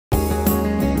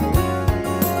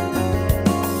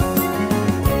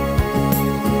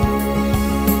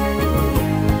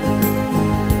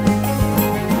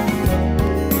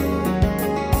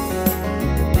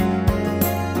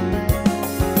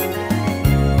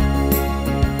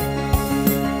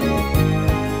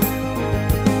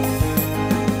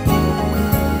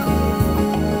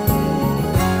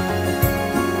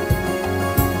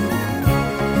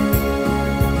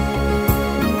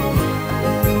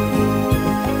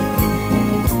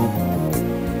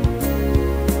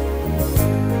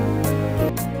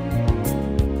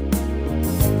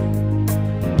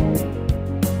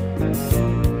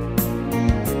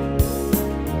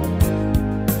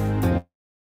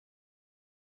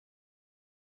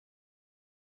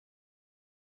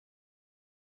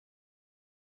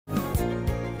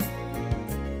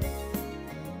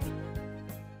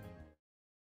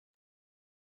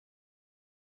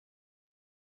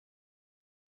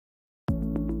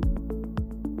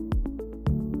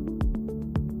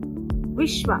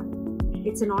Vishwa,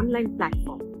 it's an online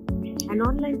platform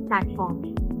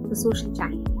for social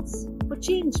champions, for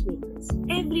change makers,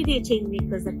 everyday change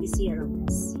makers that we see around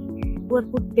us, who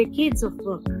have put decades of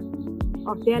work,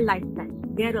 of their lifetime,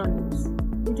 their earnings,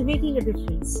 into making a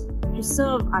difference, to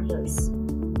serve others,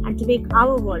 and to make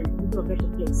our world into a better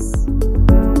place.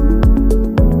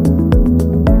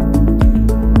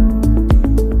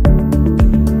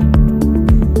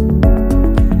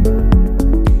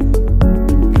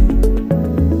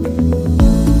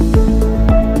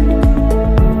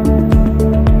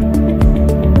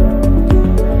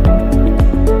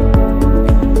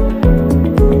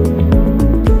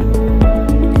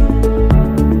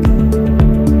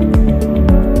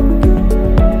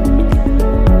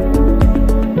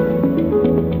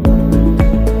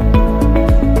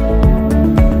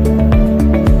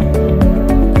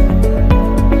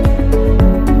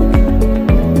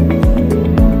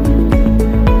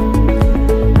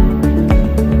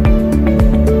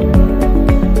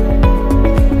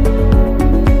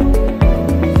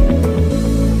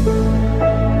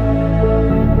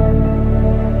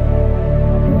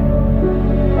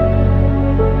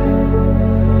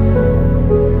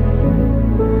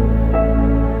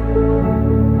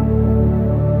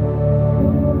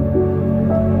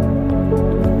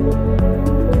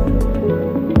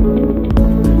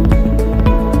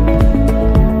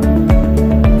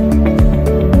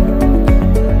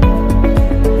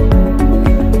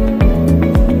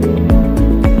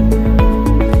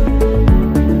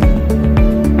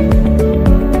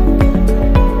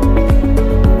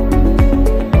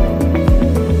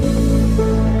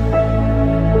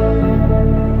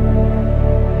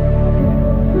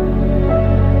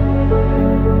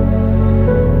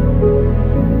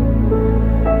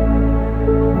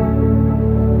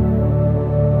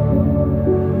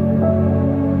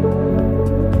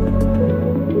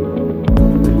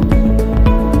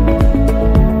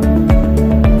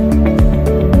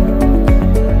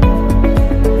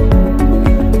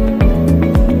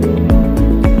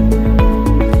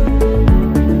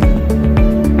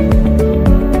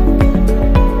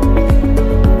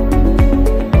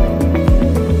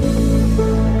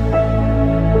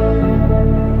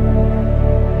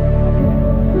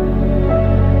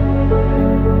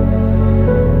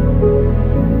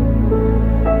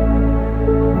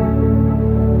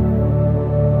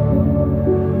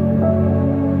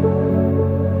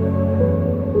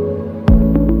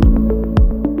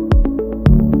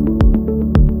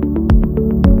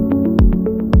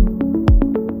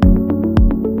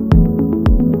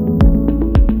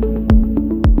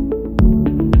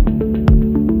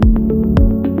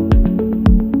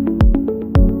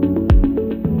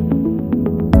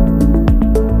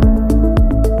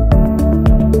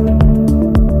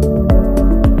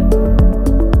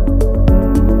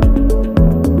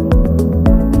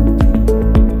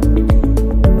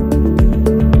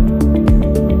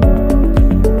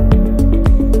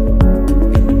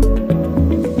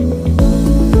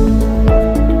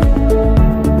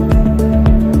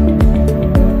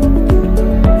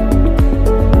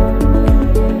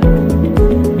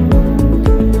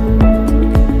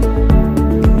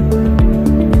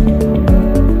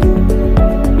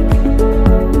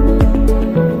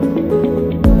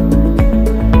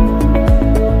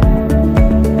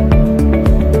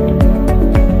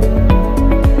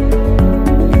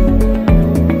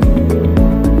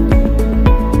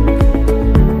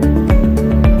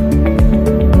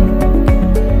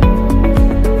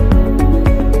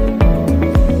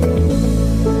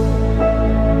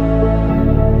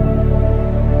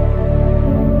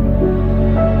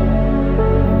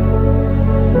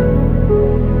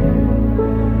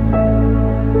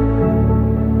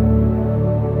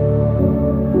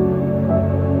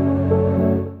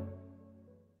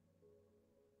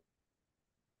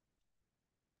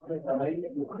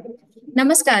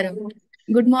 Namaskaram.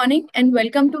 Good morning and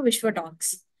welcome to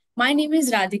wishwaTalks. My name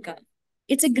is Radhika.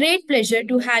 It's a great pleasure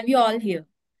to have you all here.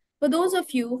 For those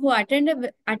of you who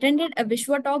attended a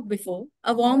wishwaTalk before,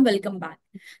 a warm welcome back.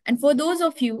 And for those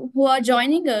of you who are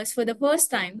joining us for the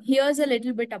first time, here's a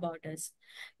little bit about us.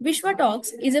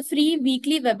 wishwaTalks is a free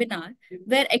weekly webinar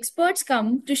where experts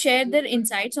come to share their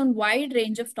insights on wide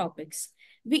range of topics.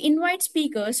 We invite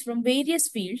speakers from various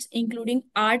fields, including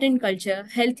art and culture,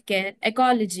 healthcare,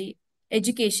 ecology,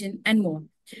 education, and more,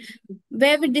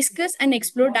 where we discuss and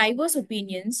explore diverse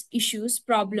opinions, issues,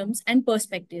 problems, and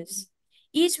perspectives.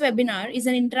 Each webinar is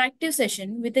an interactive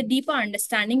session with a deeper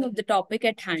understanding of the topic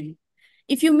at hand.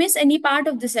 If you miss any part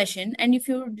of the session and if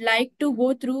you would like to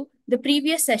go through the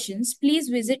previous sessions, please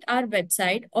visit our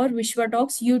website or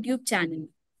wishwaTalk's YouTube channel.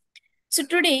 So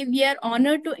today we are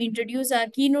honored to introduce our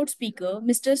keynote speaker,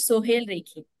 Mr. Sohail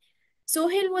Rekhi.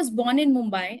 Sohail was born in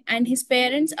Mumbai and his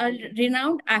parents are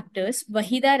renowned actors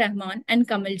Wahida Rahman and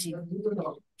Kamalji.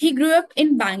 He grew up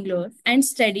in Bangalore and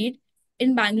studied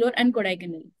in Bangalore and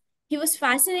Kodaikanal. He was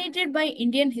fascinated by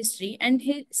Indian history and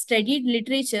he studied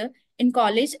literature in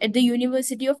college at the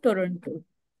University of Toronto.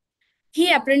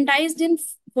 He apprenticed in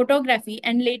photography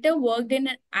and later worked in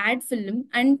an ad film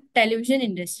and television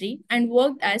industry and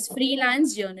worked as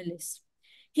freelance journalist.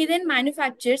 He then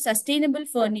manufactured sustainable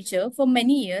furniture for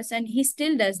many years and he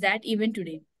still does that even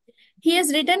today. He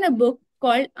has written a book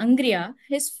called Angria,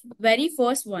 his very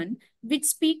first one, which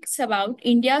speaks about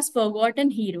India's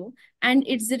forgotten hero, and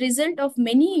it's the result of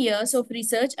many years of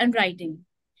research and writing.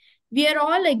 We are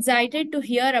all excited to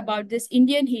hear about this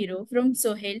Indian hero from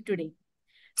Sohail today.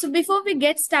 So, before we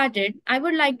get started, I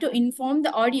would like to inform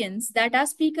the audience that our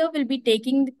speaker will be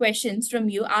taking the questions from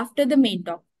you after the main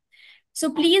talk. So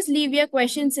please leave your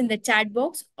questions in the chat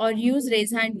box or use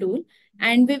raise hand tool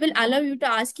and we will allow you to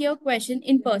ask your question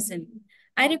in person.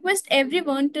 I request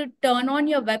everyone to turn on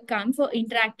your webcam for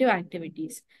interactive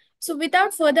activities. So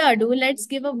without further ado, let's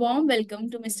give a warm welcome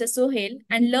to Mr. Sohail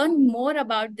and learn more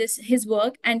about his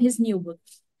work and his new book.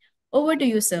 Over to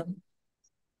you, sir.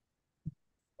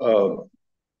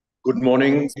 Good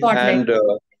morning Spotlight. and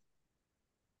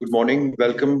good morning.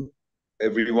 Welcome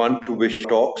everyone to Wish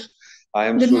Talks. I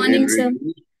am Good Sohail morning, sir.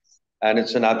 Rekhi, and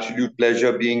it's an absolute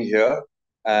pleasure being here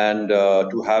and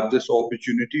to have this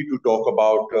opportunity to talk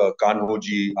about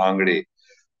Kanhoji Angre.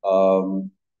 Um,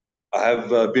 I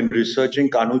have been researching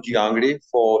Kanhoji Angre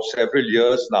for several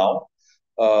years now,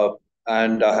 uh,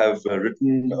 and I have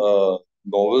written a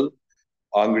novel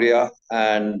Angria,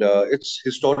 and it's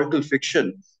historical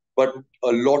fiction. But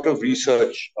a lot of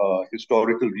research,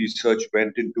 historical research,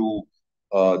 went into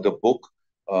the book,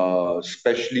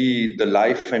 especially the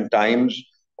life and times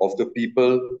of the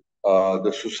people,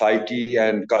 the society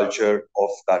and culture of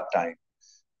that time.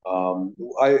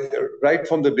 I, right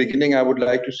from the beginning, I would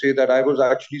like to say that I was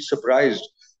actually surprised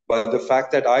by the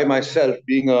fact that I myself,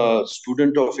 being a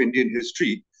student of Indian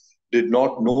history, did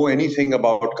not know anything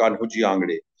about Kanhoji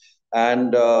Angre.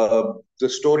 And the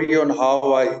story on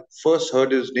how I first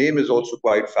heard his name is also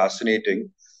quite fascinating.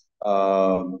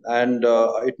 And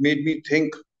it made me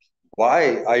think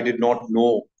why I did not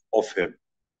know of him.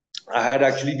 I had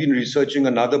actually been researching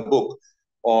another book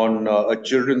on a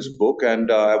children's book,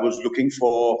 and I was looking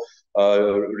for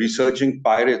researching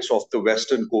pirates off the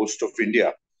western coast of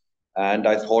India. And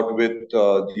I thought with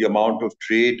the amount of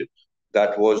trade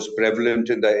that was prevalent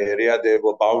in the area, there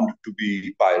were bound to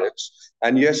be pirates.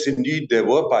 And yes, indeed, there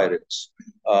were pirates.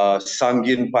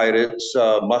 Sangin pirates,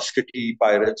 Muscatee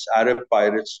pirates, Arab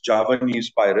pirates,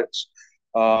 Javanese pirates.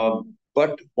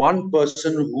 But one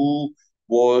person who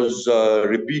was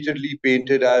repeatedly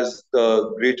painted as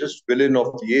the greatest villain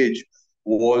of the age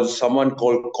was someone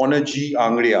called Kanoji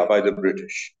Angre by the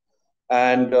British.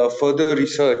 And further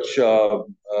research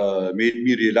made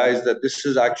me realize that this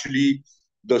is actually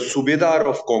the Subedar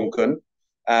of Konkan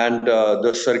and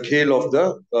the Sarkhel of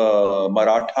the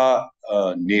Maratha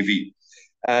Navy.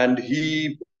 And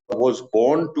he was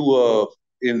born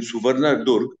in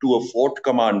Suvarnadurg to a fort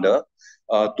commander,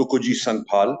 Tukoji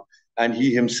Sangphal. And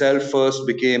he himself first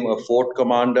became a fort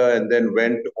commander and then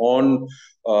went on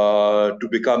to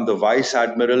become the vice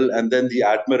admiral and then the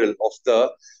admiral of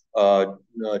the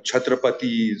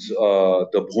Chhatrapatis,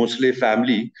 the Bhonsle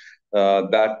family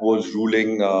that was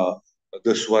ruling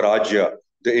the Swarajya,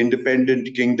 the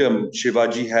independent kingdom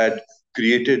Shivaji had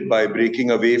created by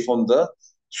breaking away from the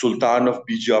Sultan of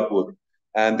Bijapur.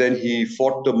 And then he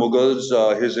fought the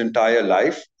Mughals his entire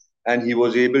life, and he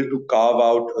was able to carve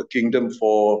out a kingdom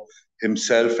for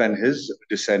himself and his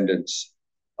descendants.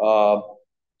 Uh,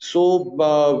 so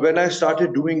when I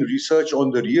started doing research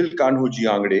on the real Kanhoji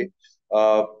Angre,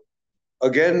 uh,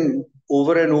 again,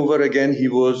 over and over again, he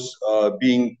was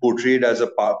being portrayed as a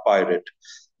pirate.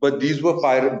 But these were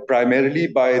primarily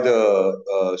by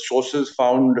the sources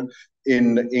found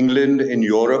in England, in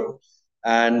Europe,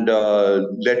 and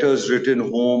letters written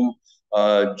home,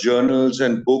 journals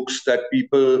and books that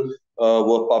people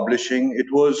were publishing. It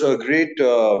was a great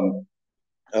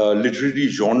literary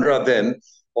genre then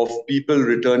of people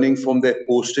returning from their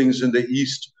postings in the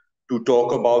East to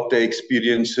talk about their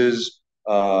experiences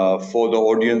for the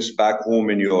audience back home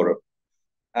in Europe.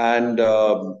 And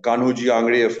Kanhoji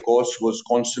Angre, of course, was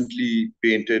constantly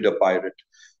painted a pirate.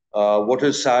 What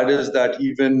is sad is that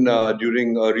even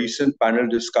during a recent panel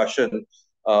discussion,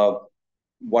 uh,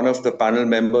 one of the panel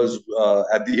members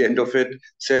at the end of it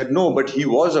said, no, but he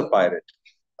was a pirate.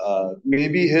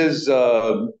 Maybe his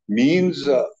means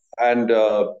and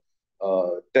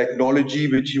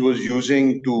technology which he was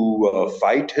using to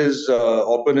fight his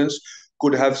opponents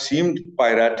could have seemed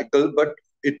piratical, but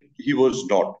he was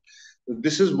not.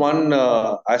 This is one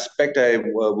aspect I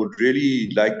would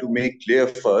really like to make clear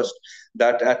first,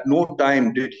 that at no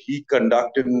time did he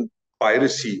conduct in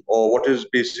piracy or what is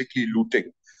basically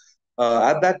looting.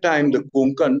 At that time, the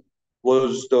Konkan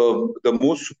was the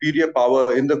most superior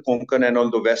power in the Konkan and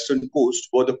on the western coast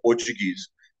were the Portuguese.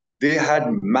 They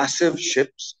had massive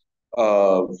ships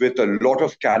with a lot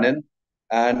of cannon,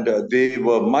 and they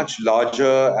were much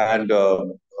larger and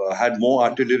had more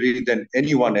artillery than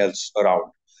anyone else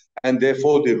around. And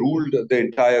therefore, they ruled the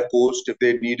entire coast. If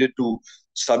they needed to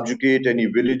subjugate any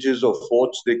villages or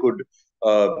forts, they could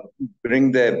uh,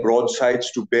 bring their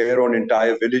broadsides to bear on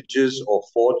entire villages or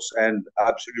forts and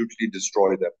absolutely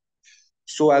destroy them.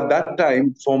 So at that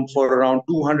time, for around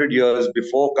 200 years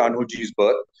before Kanhoji's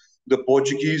birth, the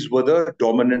Portuguese were the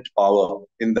dominant power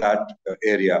in that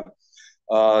area.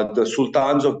 The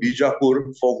sultans of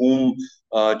Bijapur, for whom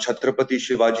Chhatrapati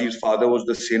Shivaji's father was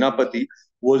the Senapati,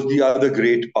 was the other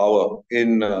great power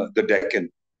in the Deccan.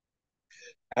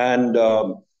 And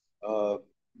uh,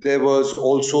 there was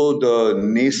also the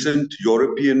nascent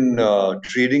European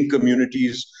trading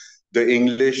communities, the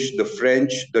English, the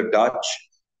French, the Dutch,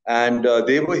 and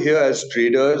they were here as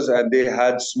traders, and they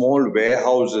had small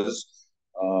warehouses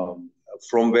um,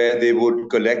 from where they would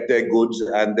collect their goods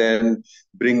and then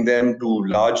bring them to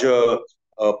larger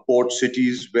port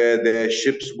cities where their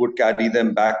ships would carry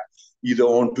them back either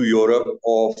on to Europe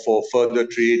or for further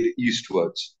trade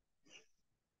eastwards.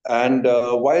 And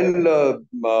while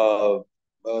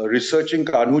researching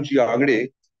Kanhoji Angre,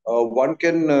 one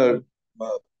can uh,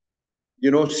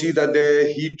 see that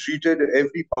he treated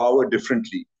every power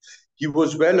differently. He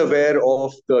was well aware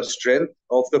of the strength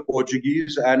of the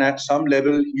Portuguese, and at some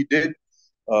level, he did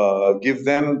give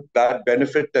them that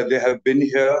benefit that they have been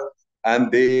here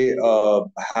and they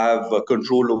have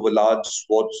control over large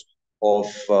swaths of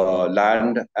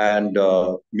land and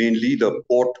mainly the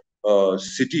port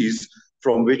cities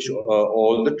from which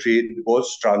all the trade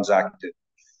was transacted.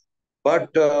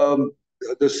 But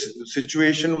the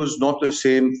situation was not the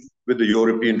same with the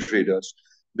European traders.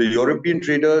 The European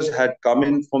traders had come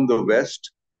in from the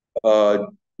West uh,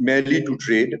 merely to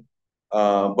trade.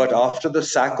 But after the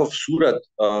sack of Surat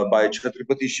by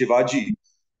Chhatrapati Shivaji,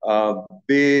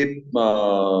 they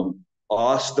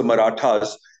asked the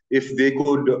Marathas if they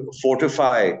could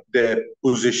fortify their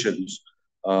positions.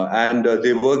 And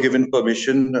they were given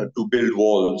permission to build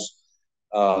walls.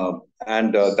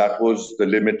 And that was the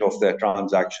limit of their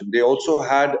transaction. They also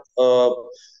had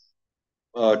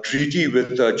a treaty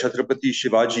with Chhatrapati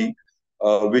Shivaji,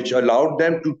 which allowed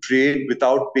them to trade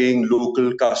without paying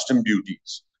local custom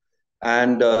duties.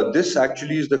 And this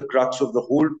actually is the crux of the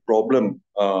whole problem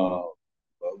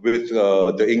with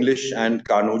the English and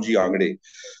Kanhoji Angre,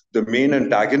 the main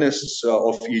antagonists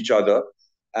of each other.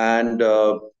 And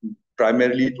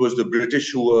primarily, it was the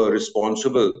British who were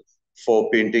responsible for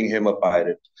painting him a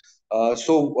pirate.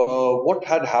 What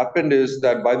had happened is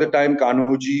that by the time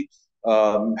Kanhoji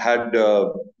had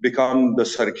become the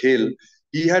Sarkhel,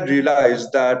 he had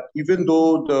realized that even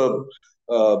though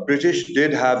the British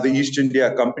did have the East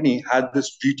India Company had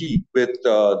this treaty with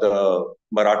the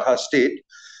Maratha state,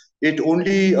 it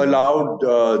only allowed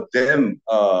them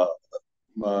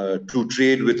to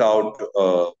trade without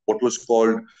what was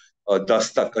called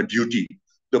dastak, a duty.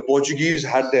 The Portuguese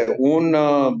had their own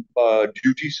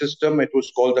duty system. It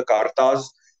was called the cartas.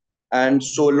 And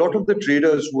so a lot of the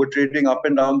traders who were trading up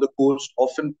and down the coast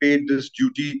often paid this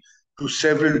duty to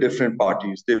several different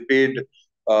parties. They paid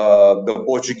the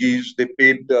Portuguese, they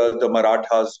paid the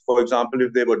Marathas. For example,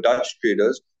 if they were Dutch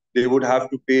traders, they would have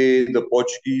to pay the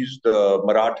Portuguese, the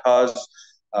Marathas,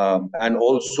 and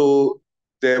also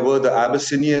there were the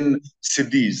Abyssinian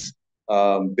Siddis.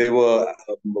 They were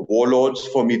warlords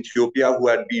from Ethiopia who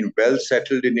had been well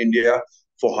settled in India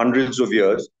for hundreds of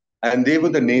years, and they were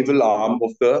the naval arm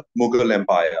of the Mughal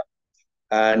Empire.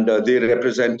 And they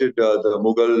represented the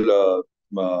Mughal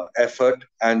effort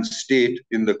and state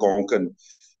in the Konkan.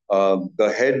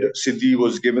 The head Siddhi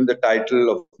was given the title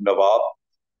of Nawab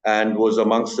and was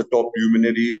amongst the top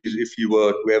luminaries if he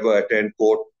were to ever attend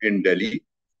court in Delhi.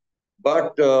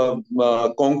 But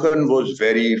Konkan was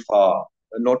very far,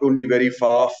 not only very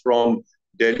far from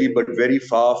Delhi, but very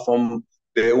far from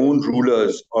their own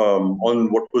rulers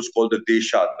on what was called the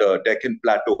Desha, the Deccan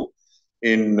Plateau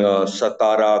in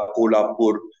Satara,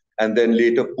 Kolhapur, and then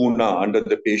later Pune under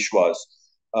the Peshwas.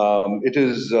 It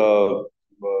is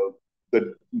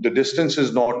the distance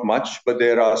is not much, but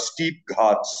there are steep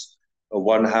ghats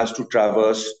one has to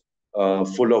traverse,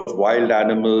 full of wild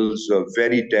animals,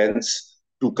 very dense.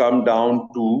 to come down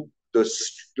to the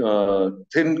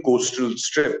thin coastal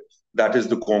strip that is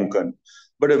the Konkan,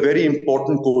 but a very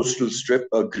important coastal strip,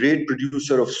 a great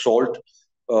producer of salt,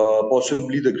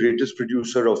 possibly the greatest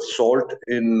producer of salt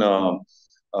in uh,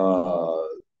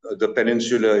 the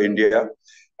peninsular India.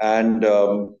 And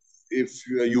if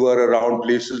you are around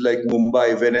places like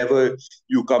Mumbai, whenever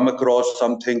you come across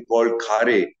something called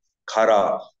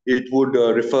khara, it would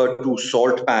refer to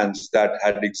salt pans that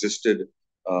had existed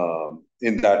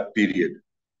in that period.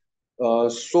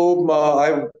 So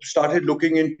I started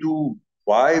looking into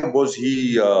why was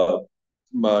he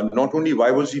not only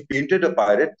why was he painted a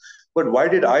pirate, but why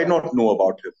did I not know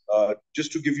about him?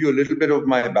 Just to give you a little bit of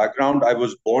my background, I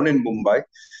was born in Mumbai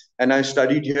and I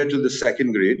studied here till the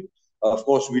second grade. Of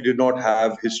course, we did not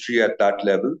have history at that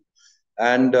level.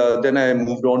 And then I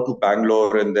moved on to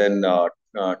Bangalore and then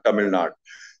Tamil Nadu.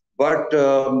 But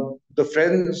the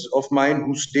friends of mine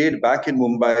who stayed back in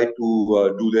Mumbai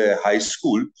to do their high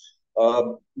school, uh,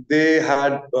 they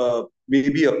had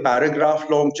maybe a paragraph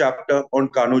long chapter on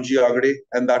Kanoji Angre,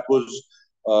 and that was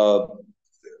uh,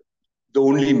 the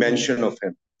only mention of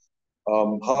him.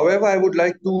 However, I would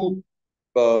like to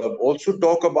also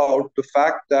talk about the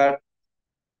fact that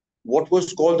what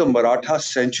was called the Maratha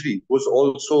century was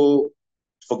also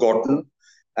forgotten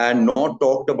and not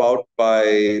talked about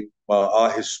by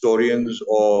our historians,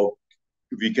 or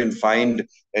we can find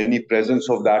any presence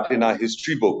of that in our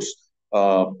history books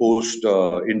post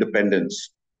independence.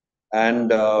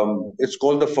 And it's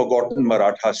called the Forgotten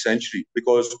Maratha Century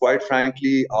because, quite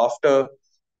frankly, after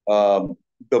um,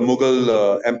 the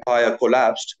Mughal Empire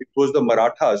collapsed, it was the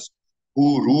Marathas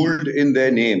who ruled in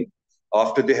their name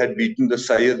after they had beaten the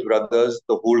Sayyid brothers,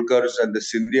 the Holkars, and the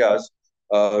Scindias.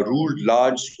 Ruled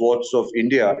large swaths of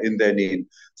India in their name,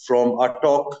 from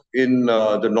Attock in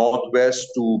the northwest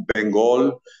to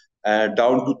Bengal,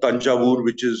 down to Tanjavur,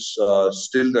 which is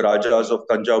still the Rajas of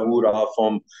Tanjavur are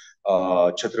from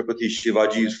Chhatrapati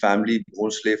Shivaji's family,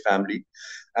 Bhosle family.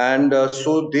 And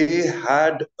so they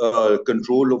had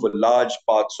control over large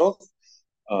parts of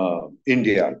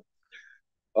India.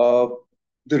 Uh,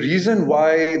 the reason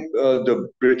why the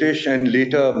British and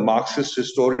later Marxist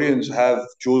historians have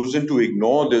chosen to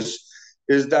ignore this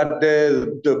is that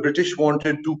the British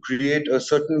wanted to create a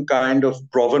certain kind of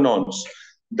provenance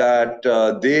that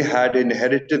they had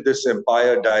inherited this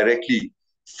empire directly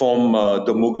from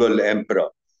the Mughal emperor.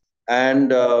 And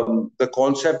the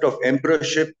concept of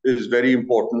emperorship is very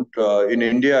important. In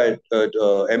India,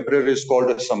 emperor is called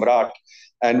a samrat.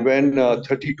 And when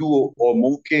 32 or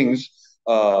more kings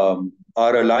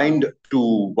are aligned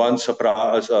to one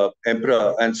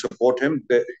emperor and support him,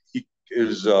 he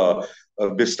is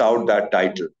bestowed that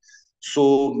title.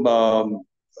 So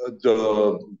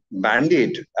the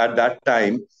mandate at that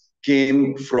time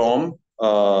came from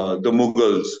the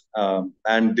Mughals,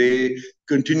 and they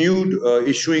continued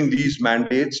issuing these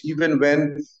mandates even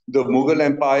when the Mughal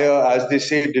Empire, as they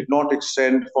say, did not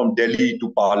extend from Delhi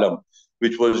to Palam,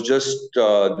 which was just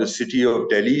the city of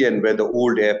Delhi and where the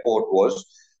old airport was.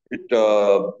 It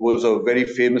was a very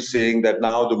famous saying that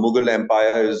now the Mughal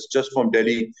Empire is just from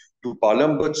Delhi to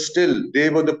Palam, but still they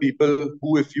were the people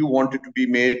who, if you wanted to be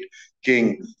made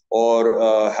king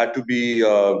or had to be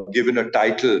given a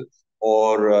title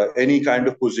or any kind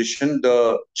of position,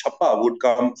 the chappa would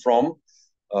come from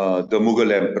the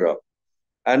Mughal emperor.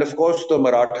 And of course, the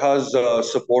Marathas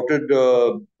supported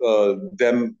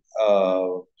them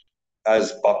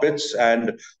as puppets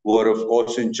and were, of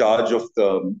course, in charge of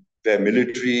their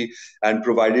military and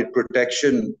provided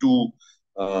protection to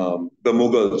the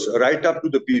Mughals right up to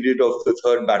the period of the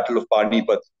Third Battle of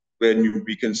Panipat, when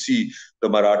we can see the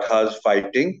Marathas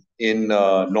fighting in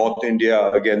North India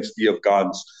against the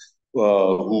Afghans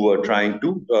who were trying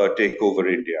to take over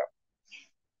India.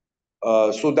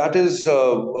 So that is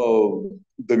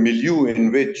the milieu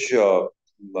in which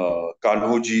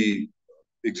Kanhoji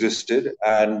existed,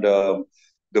 and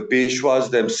the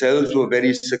Peshwas themselves were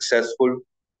very successful,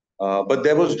 but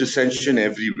there was dissension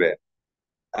everywhere.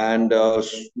 And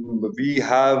we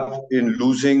have, in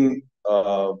losing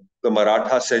the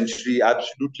Maratha century,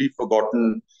 absolutely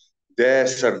forgotten their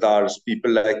Sardars,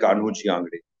 people like Kanhoji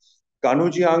Angre.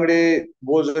 Kanhoji Angre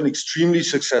was an extremely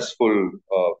successful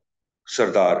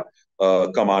Sardar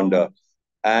commander,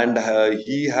 and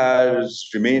he has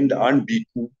remained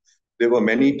unbeaten. There were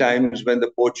many times when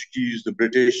the Portuguese, the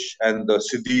British, and the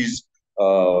Siddis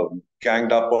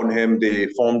ganged up on him. They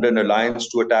formed an alliance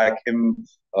to attack him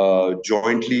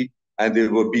jointly, and they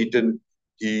were beaten.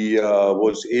 He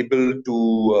was able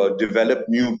to develop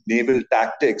new naval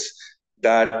tactics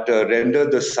that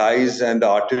rendered the size and the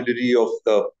artillery of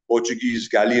the Portuguese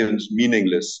galleons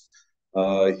meaningless.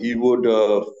 He would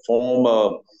form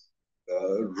a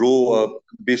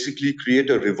basically create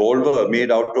a revolver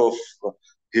made out of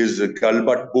his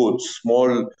galbat boats,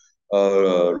 small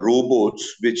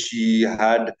rowboats, which he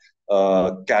had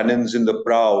cannons in the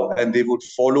prow, and they would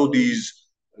follow these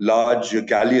large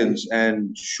galleons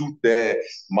and shoot their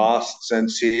masts and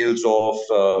sails off,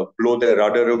 blow their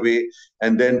rudder away,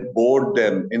 and then board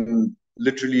them in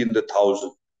literally in the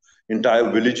thousands. Entire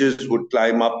villages would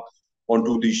climb up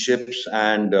onto these ships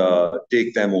and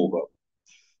take them over.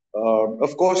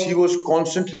 Of course, he was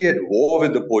constantly at war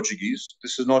with the Portuguese.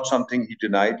 This is not something he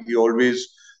denied. He always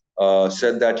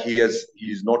said that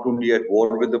he's not only at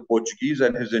war with the Portuguese,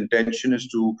 and his intention is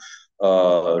to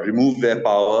remove their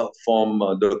power from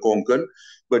the Konkan,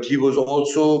 but he was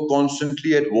also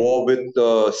constantly at war with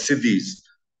the Siddis.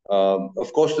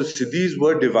 Of course, the Siddis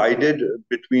were divided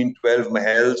between 12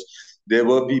 mahals. There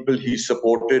were people he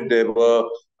supported, there were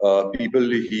people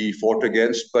he fought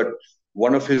against, but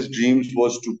one of his dreams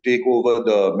was to take over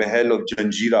the Mahal of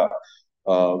Janjira,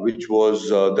 which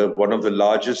was one of the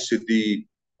largest Siddhi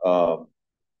uh,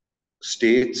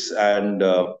 states and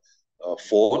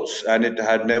forts, and it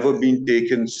had never been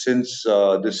taken since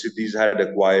the Siddhis had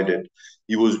acquired it.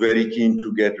 He was very keen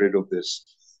to get rid of this.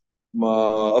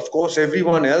 Of course,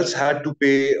 everyone else had to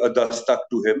pay a dastak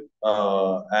to him,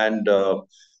 and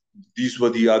these were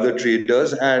the other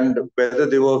traders, and whether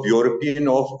they were of European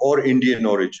or Indian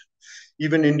origin.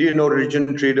 Even Indian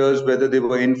origin traders, whether they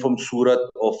were in from Surat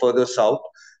or further south,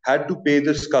 had to pay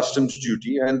this customs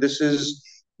duty. And this is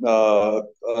a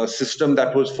system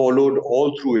that was followed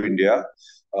all through India.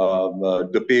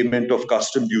 The payment of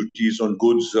custom duties on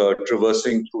goods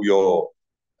traversing through your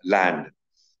land.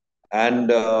 And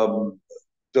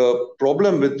the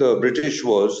problem with the British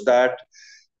was that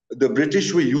the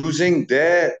British were using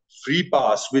their free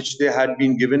pass, which they had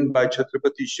been given by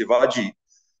Chhatrapati Shivaji,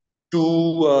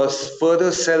 to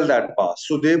further sell that pass.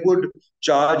 So they would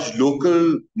charge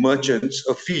local merchants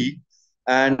a fee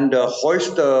and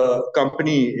hoist the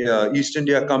company, East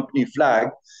India Company flag,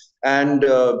 and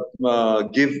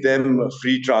give them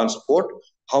free transport.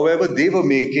 However, they were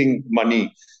making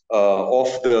money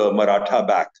off the Maratha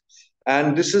back.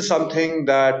 And this is something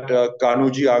that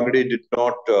Kanoji Angre did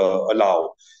not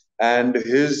allow. And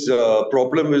his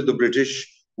problem with the British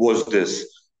was this,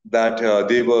 that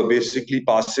they were basically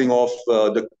passing off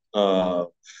the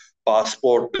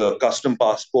passport, custom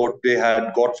passport they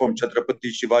had got from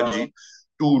Chhatrapati Shivaji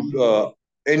to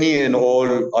any and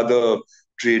all other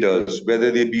traders, whether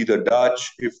they be the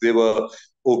Dutch, if they were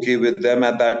okay with them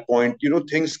at that point. You know,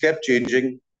 things kept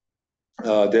changing.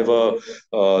 There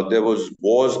was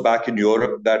wars back in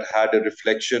Europe that had a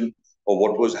reflection of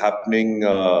what was happening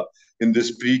in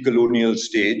this pre-colonial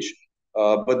stage.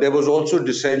 But there was also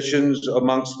dissensions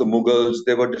amongst the Mughals.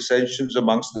 There were dissensions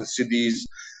amongst the Siddhis.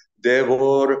 There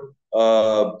were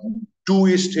two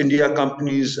East India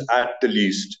companies at the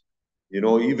least. You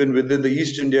know, even within the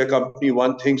East India Company,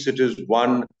 one thinks it is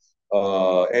one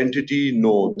entity.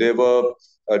 No, there were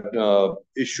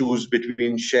issues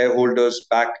between shareholders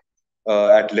back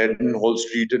at Leadenhall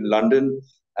Street in London,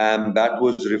 and that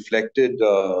was reflected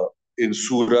in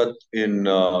Surat, in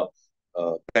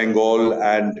Bengal,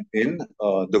 and in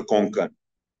the Konkan.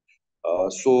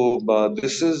 So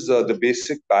this is the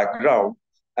basic background.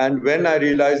 And when I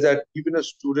realized that even a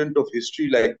student of history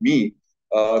like me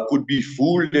could be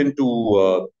fooled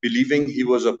into believing he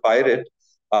was a pirate,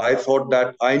 I thought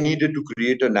that I needed to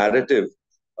create a narrative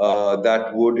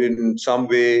that would in some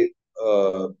way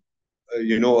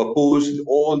opposed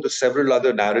all the several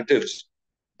other narratives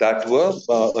that were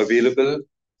available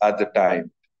at the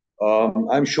time.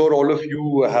 I'm sure all of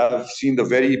you have seen the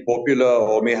very popular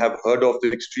or may have heard of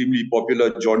the extremely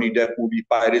popular Johnny Depp movie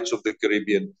Pirates of the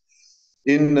Caribbean.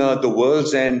 In The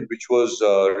World's End, which was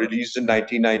released in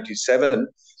 1997,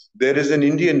 there is an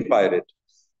Indian pirate,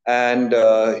 and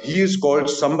he is called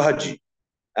Sambhaji.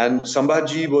 And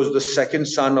Sambhaji was the second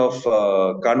son of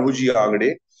Kanhoji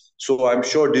Angre. So I'm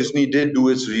sure Disney did do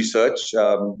its research,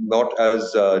 not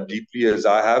as deeply as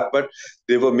I have, but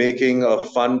they were making a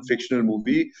fun fictional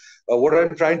movie. What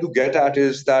I'm trying to get at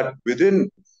is that within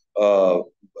uh,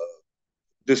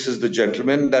 this is the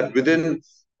gentleman, that within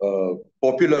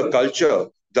popular culture,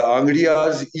 the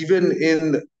Angriyas, even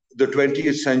in the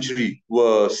 20th century,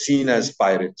 were seen as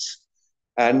pirates.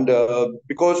 And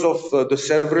because of the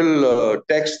several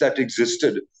texts that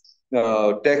existed,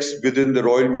 texts within the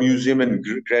Royal Museum in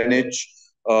Greenwich,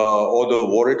 or the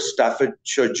Warwick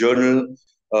Staffordshire Journal,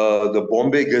 the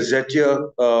Bombay Gazetteer,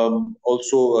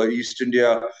 also East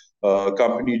India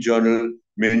Company Journal,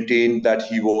 maintained that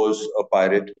he was a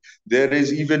pirate. There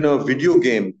is even a video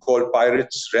game called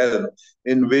Pirates Realm,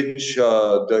 in which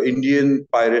the Indian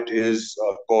pirate is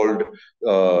called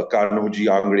Kanhoji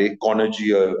Angre,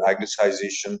 Kanoji,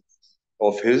 anglicization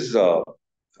of his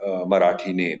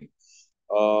Marathi name.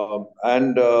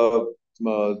 And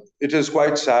it is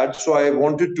quite sad. So I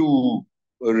wanted to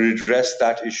redress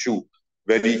that issue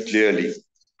very clearly.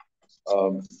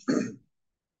 Um,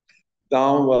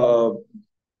 now,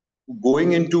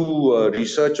 going into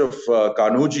research of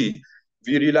Kanhoji,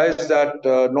 we realized that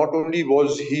not only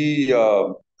was he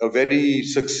a very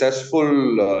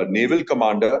successful naval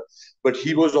commander, but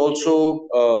he was also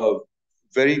a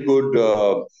very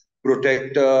good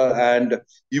protector, and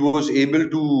he was able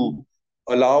to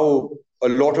allow a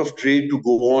lot of trade to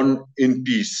go on in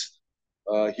peace.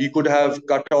 He could have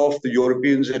cut off the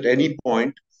Europeans at any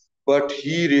point, but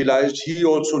he realized he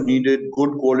also needed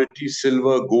good quality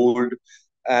silver, gold,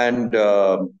 and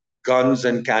guns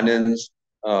and cannons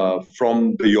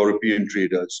from the European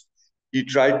traders. He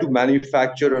tried to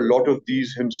manufacture a lot of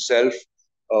these himself,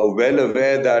 well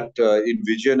aware that in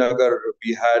Vijayanagar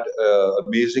we had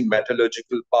amazing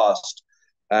metallurgical past,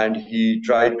 and he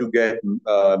tried to get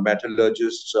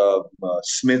metallurgists,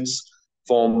 smiths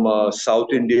from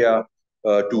South India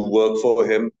to work for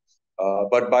him.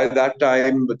 But by that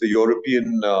time, the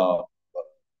European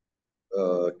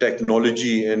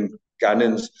technology in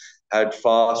cannons had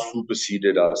far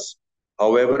superseded us.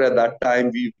 However, at that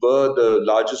time, we were the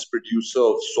largest producer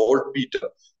of saltpeter,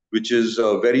 which is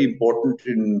a very important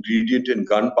ingredient in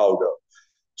gunpowder.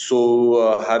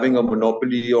 So, having a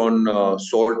monopoly on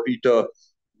saltpeter,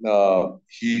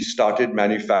 he started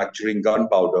manufacturing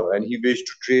gunpowder, and he wished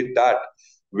to trade that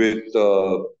with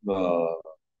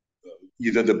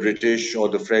either the British or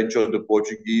the French or the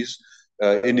Portuguese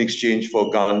in exchange for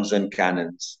guns and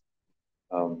cannons.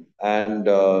 And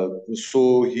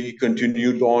so he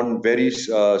continued on very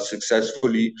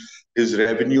successfully. His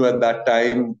revenue at that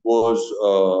time was,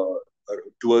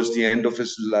 towards the end of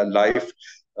his life,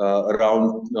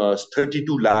 around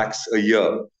 32 lakhs a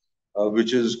year,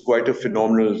 which is quite a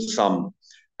phenomenal sum.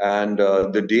 And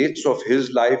the dates of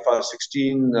his life are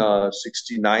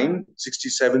 1669,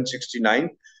 67, 69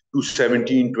 to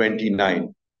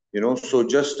 1729. So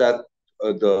just at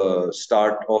the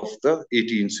start of the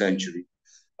 18th century.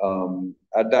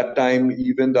 At that time,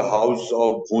 even the house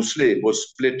of Bhosle was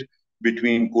split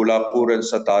between Kolhapur and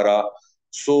Satara.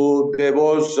 So there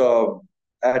was,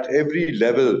 at every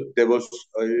level, there was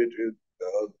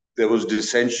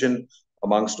dissension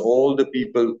amongst all the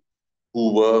people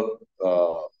who were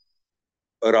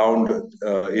around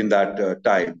in that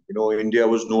time. India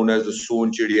was known as the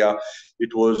Soon Chidiya.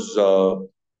 It was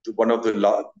one of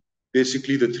the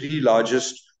basically the three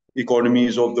largest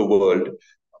economies of the world,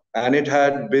 and it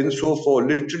had been so for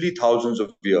literally thousands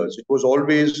of years. It was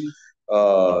always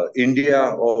India,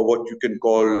 or what you can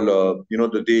call,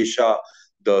 the Desha,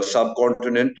 the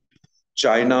subcontinent,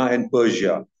 China, and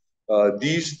Persia.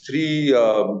 These three,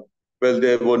 well,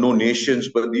 there were no nations,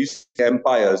 but these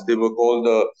empires, they were called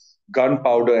the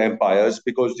gunpowder empires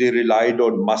because they relied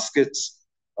on muskets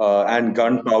and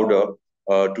gunpowder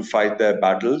to fight their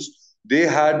battles. They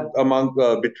had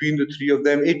between the three of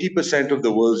them 80% of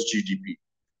the world's GDP.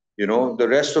 The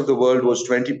rest of the world was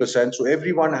 20%. So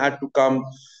everyone had to come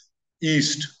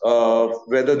east,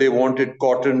 whether they wanted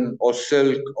cotton or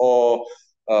silk or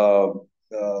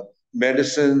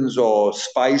medicines or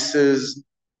spices,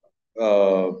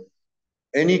 uh,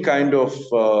 any kind of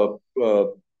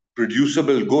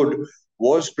producible good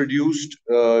was produced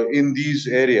in these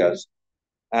areas.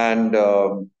 And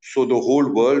so the whole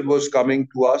world was coming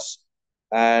to us.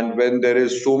 And when there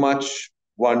is so much,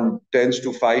 one tends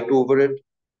to fight over it.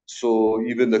 So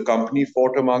even the company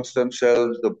fought amongst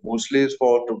themselves, the Bhosles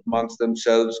fought amongst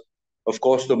themselves. Of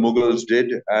course, the Mughals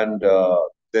did, and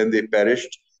then they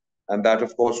perished. And that,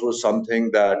 of course, was something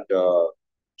that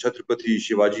Chhatrapati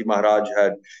Shivaji Maharaj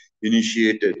had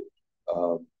initiated.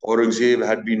 Aurangzeb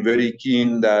had been very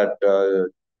keen that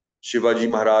Shivaji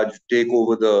Maharaj take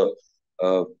over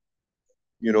uh,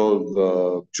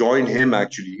 join him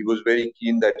actually. He was very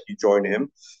keen that he join him.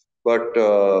 But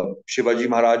Shivaji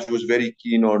Maharaj was very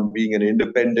keen on being an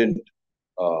independent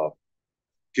uh,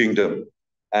 kingdom.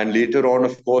 And later on,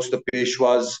 of course, the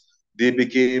Peshwas, they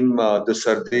became the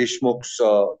Sardeshmukhs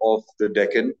of the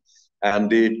Deccan,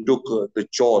 and they took the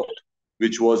Chaut,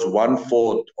 which was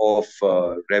one-fourth of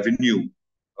revenue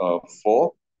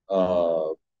for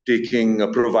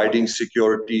providing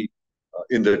security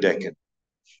in the Deccan.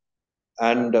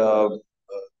 And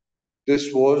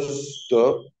this was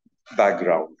the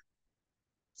background.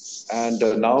 And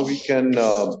now we can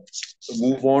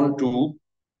move on to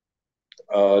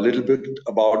a little bit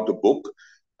about the book.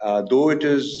 Though it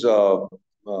is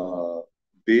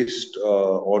based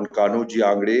on Kanhoji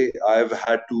Angre, I've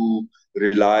had to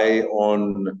rely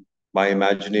on my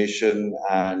imagination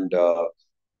and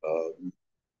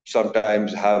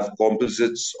sometimes have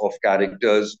composites of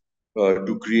characters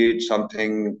to create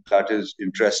something that is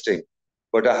interesting.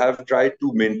 But I have tried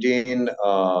to maintain,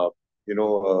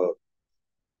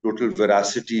 total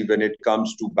veracity when it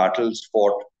comes to battles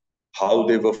fought, how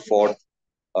they were fought,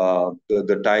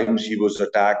 the times he was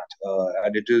attacked.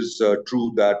 And it is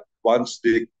true that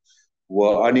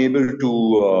were unable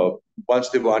to, once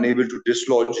they were unable to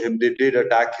dislodge him, they did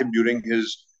attack him during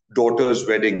his daughter's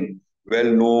wedding,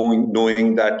 well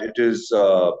knowing that it is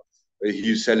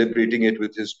he's celebrating it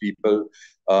with his people.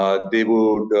 They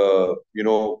would,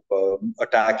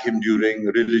 attack him during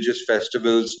religious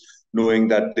festivals, knowing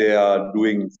that they are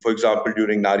doing, for example,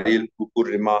 during Nariyal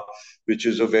Purnima, which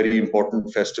is a very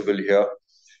important festival here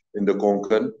in the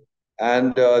Konkan.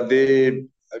 And they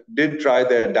did try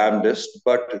their damnedest,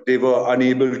 but they were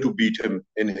unable to beat him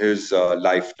in his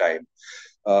lifetime.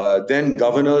 Then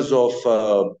governors of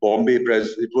Bombay,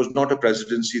 it was not a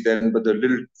presidency then, but the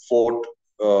little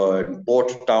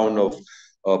port town of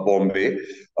Bombay,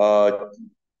 uh,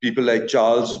 people like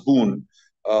Charles Boone,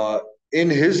 uh, in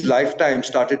his lifetime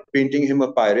started painting him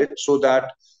a pirate so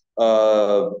that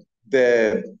uh,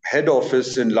 their head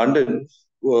office in London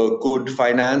could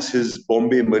finance his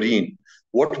Bombay Marine.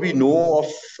 What we know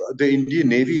of the Indian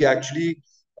Navy actually,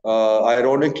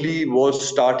 ironically, was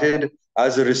started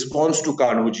as a response to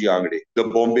Kanhoji Angre, the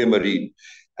Bombay Marine.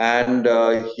 And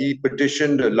he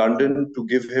petitioned London to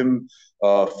give him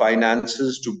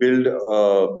finances to build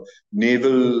a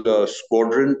naval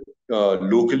squadron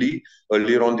locally.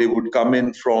 Earlier on, they would come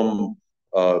in from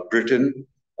Britain.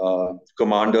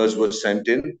 Commanders were sent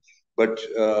in, but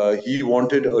he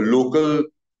wanted a local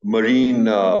marine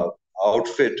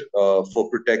outfit for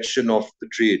protection of the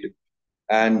trade.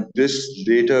 And this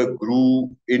later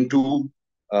grew into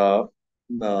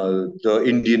the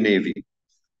Indian Navy.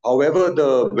 However,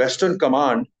 the Western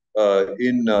Command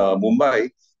in Mumbai,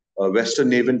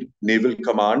 Naval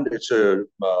Command, it's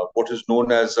what is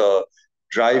known as a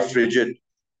dry frigate,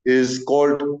 is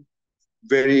called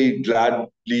very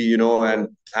gladly, and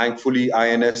thankfully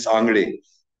INS Angre.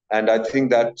 And I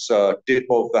think that's a tip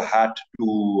of the hat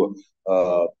to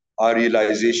our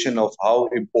realization of how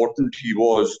important he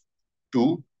was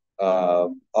to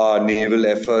our naval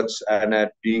efforts and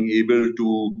at being able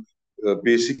to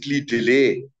basically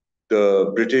delay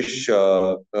the British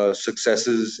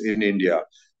successes in India.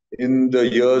 In the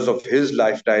years of his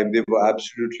lifetime, they were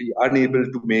absolutely unable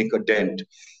to make a dent.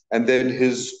 And then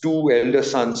his two elder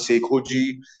sons,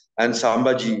 Sekhoji and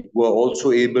Sambaji, were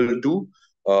also able to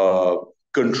uh,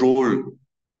 control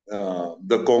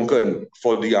the Konkan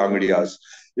for the Angrias.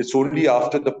 It's only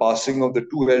after the passing of the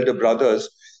two elder brothers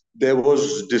there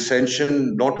was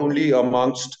dissension not only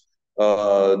amongst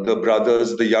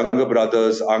the younger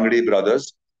brothers, Angre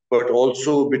brothers, but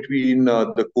also between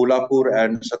the Kolhapur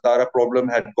and Satara problem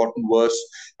had gotten worse.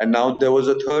 And now there was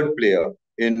a third player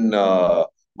in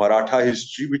Maratha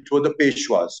history, which were the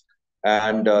Peshwas.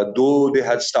 And though they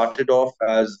had started off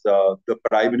as the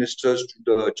prime ministers to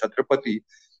the Chhatrapati,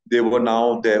 they were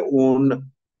now their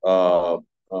own. Uh,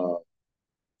 uh,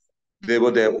 they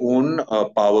were their own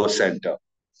power center.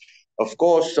 Of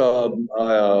course,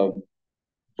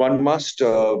 one must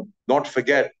not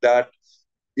forget that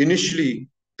initially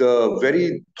the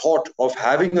very thought of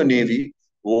having a navy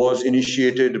was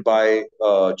initiated by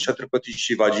Chhatrapati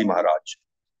Shivaji Maharaj.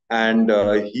 And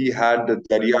he had the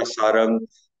Darya Sarang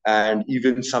and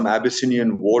even some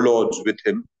Abyssinian warlords with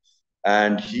him.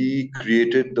 And he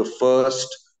created the first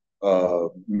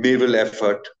naval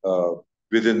effort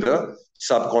within the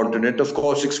subcontinent, of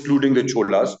course, excluding the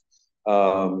Cholas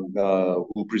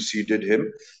who preceded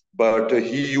him. But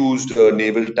he used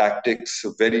naval tactics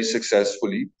very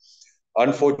successfully.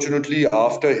 Unfortunately,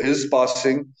 after his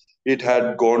passing, it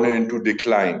had gone into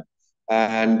decline.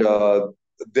 And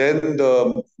then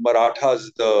the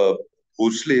Marathas, the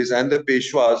Bhosles, and the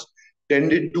Peshwas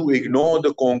tended to ignore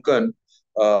the Konkan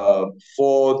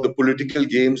for the political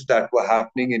games that were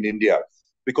happening in India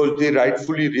because they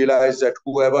rightfully realized that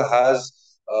whoever has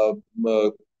uh,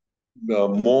 uh,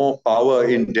 more power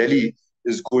in Delhi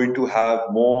is going to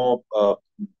have more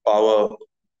power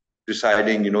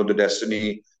deciding, the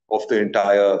destiny of the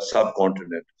entire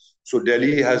subcontinent. So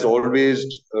Delhi has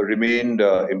always remained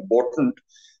important.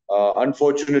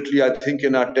 Unfortunately, I think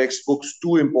in our textbooks,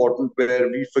 too important, where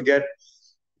we forget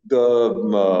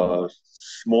the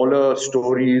smaller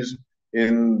stories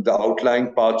in the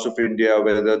outlying parts of India,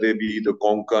 whether they be the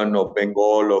Konkan or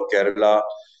Bengal or Kerala.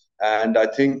 And I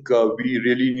think we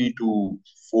really need to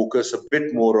focus a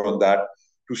bit more on that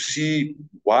to see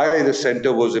why the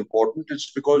center was important.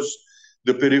 It's because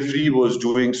the periphery was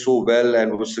doing so well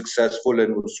and was successful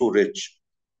and was so rich.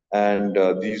 And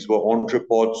these were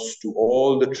entrepots to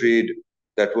all the trade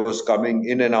that was coming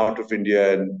in and out of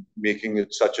India and making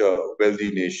it such a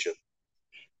wealthy nation.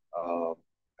 Uh,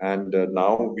 and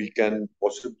now we can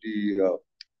possibly,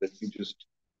 let me just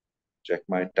check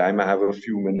my time. I have a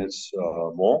few minutes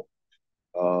more.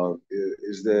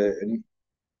 Is there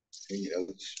anything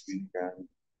else we can?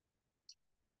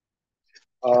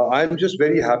 I'm just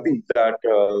very happy that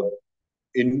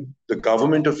in the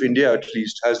government of India, at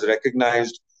least, has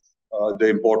recognized the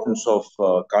importance of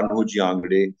Kanhoji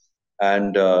Angre.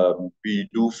 And we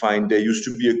do find there used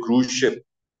to be a cruise ship.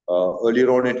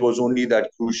 Earlier on, it was only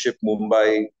that cruise ship,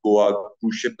 Mumbai, Goa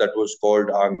cruise ship that was called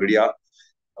Angria.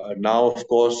 Now, of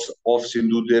course, off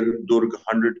Sindhu Durg,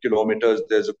 100 kilometers,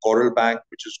 there's a coral bank,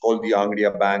 which is called the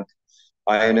Angria Bank.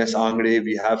 INS Angre,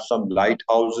 we have some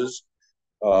lighthouses.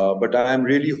 But I am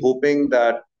really hoping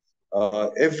that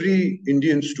every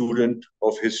Indian student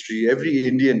of history, every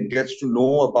Indian gets to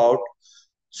know about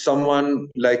someone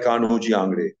like Kanhoji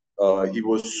Angre. He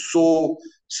was so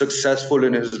successful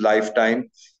in his lifetime.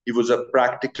 He was a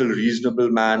practical, reasonable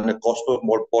man, a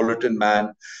cosmopolitan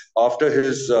man. After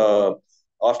his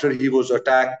after he was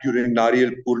attacked during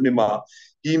Nariyal Purnima,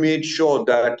 he made sure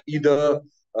that either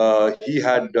he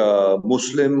had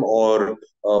Muslim or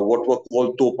what were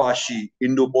called Topashi,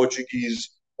 Indo-Portuguese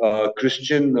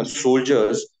Christian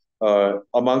soldiers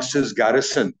amongst his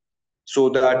garrison, so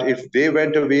that if they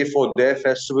went away for their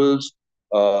festivals,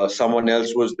 someone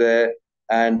else was there.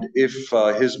 And if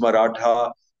his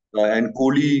Maratha and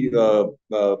Koli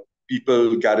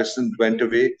people garrisons went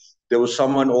away, there was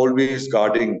someone always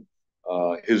guarding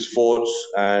his forts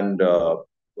and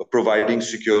providing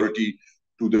security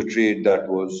to the trade that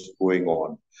was going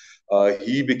on.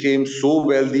 He became so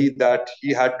wealthy that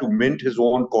he had to mint his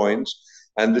own coins.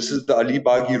 And this is the Ali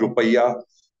Bagi Rupaya,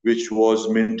 which was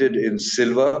minted in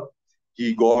silver.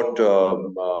 He got uh,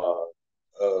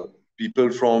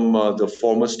 people from the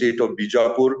former state of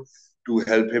Bijapur to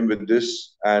help him with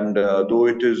this. And though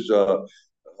it is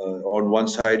on one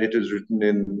side it is written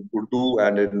in Urdu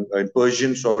and in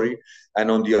Persian, sorry,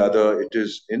 and on the other it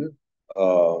is in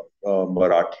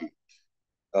Marathi.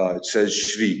 It says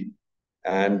Shri,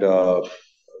 and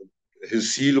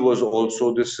his seal was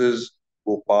also, this is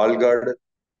Gopalgarh,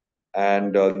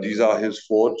 and these are his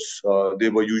forts. They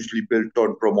were usually built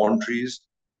on promontories,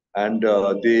 and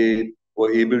they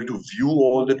were able to view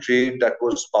all the trade that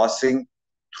was passing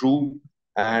through,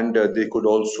 and they could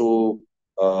also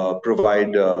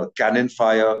provide cannon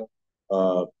fire.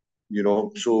 Uh,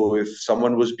 so if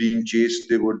someone was being chased,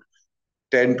 they would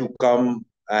tend to come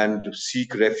and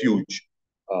seek refuge,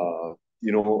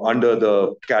 under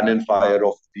the cannon fire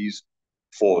of these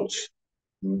forts.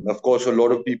 Of course, a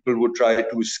lot of people would try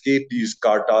to escape these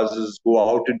kartazes, go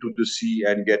out into the sea,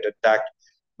 and get attacked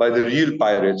by the real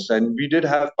pirates. And we did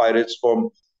have pirates from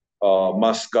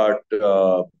Muscat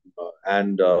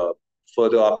and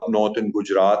further up north in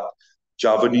Gujarat.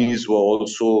 Javanese were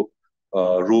also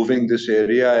roving this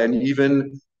area, and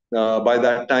even by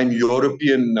that time,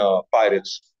 European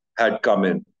pirates had come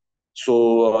in.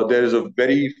 So there is a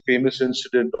very famous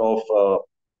incident of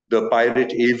the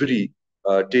pirate Avery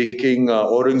taking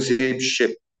Aurangzeb's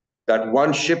ship. That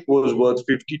one ship was worth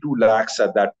 52 lakhs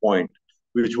at that point,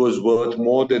 which was worth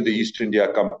more than the East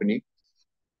India Company.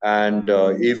 And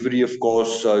Avery, of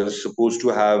course, is supposed to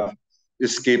have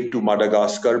escaped to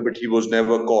Madagascar, but he was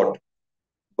never caught.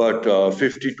 But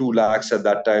 52 lakhs at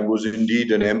that time was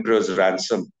indeed an emperor's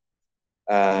ransom.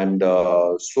 And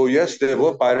so, yes, there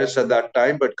were pirates at that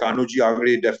time, but Kanoji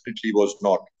Angre definitely was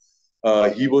not.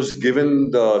 He was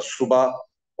given the Suba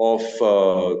of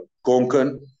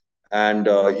Konkan, and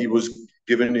he was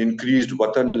given increased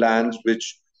Watan lands,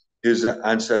 which his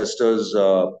ancestors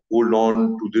hold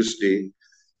on to this day.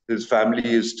 His family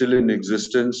is still in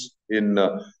existence in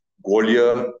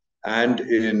Gwalior and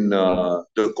in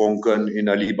the Konkan in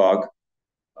Alibag.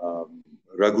 Um,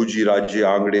 Raghuji Rajya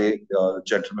Angre,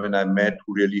 gentleman I met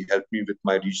who really helped me with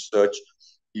my research.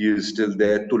 He is still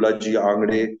there. Tulaji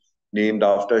Angre, named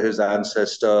after his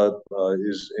ancestor,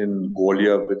 is in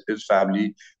Gwalior with his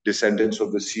family, descendants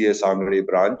of the CS Angre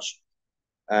branch.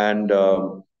 And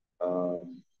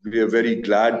we are very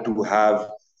glad to have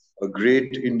a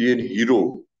great Indian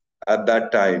hero at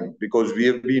that time, because we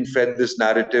have been fed this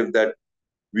narrative that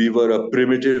we were a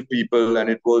primitive people, and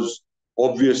it was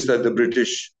obvious that the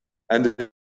British and the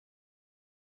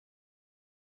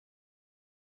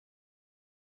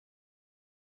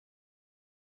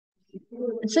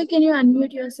Sir, can you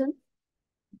unmute yourself?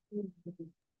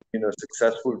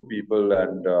 Successful people,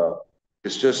 and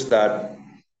it's just that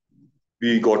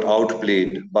we got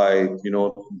outplayed by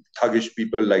thuggish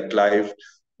people like Clive,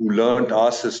 who learned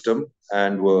our system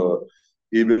and were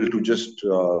able to just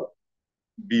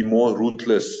be more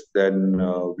ruthless than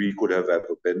we could have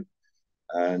ever been.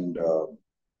 And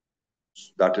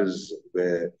that is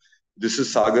where this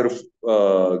is Sagar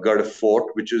Garh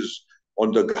Fort, which is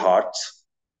on the Ghats.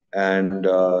 And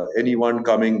anyone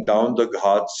coming down the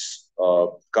Ghats,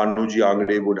 Kanhoji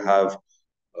Angre would have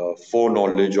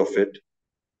foreknowledge of it.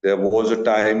 There was a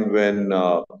time when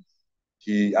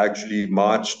he actually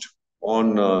marched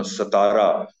on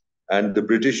Satara, and the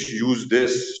British used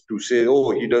this to say,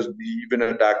 "Oh, he even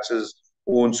attacks his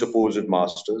own supposed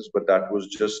masters," but that was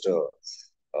just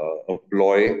a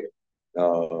ploy.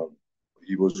 Uh,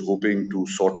 he was hoping to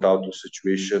sort out the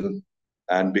situation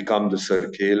and become the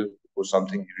Sarkhel. It was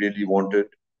something he really wanted.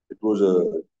 It was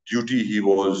a duty he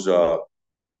was uh,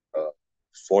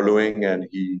 following, and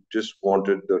he just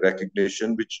wanted the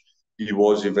recognition, which he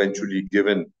was eventually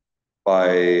given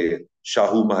by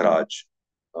Shahu Maharaj,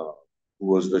 uh, who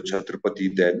was the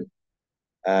Chhatrapati then.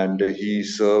 And he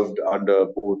served under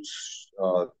both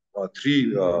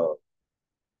three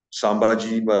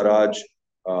Sambhaji Maharaj,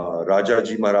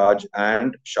 Rajaji Maharaj,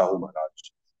 and Shahu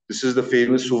Maharaj. This is the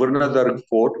famous Suvarnadarg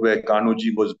fort where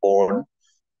Kanoji was born.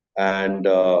 And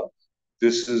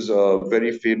this is a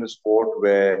very famous fort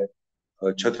where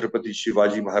Chhatrapati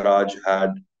Shivaji Maharaj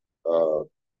uh,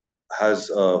 has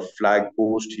a flag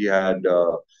post. He had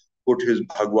put his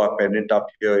Bhagwa pennant up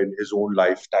here in his own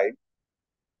lifetime.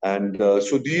 And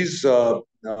so these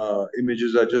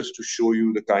images are just to show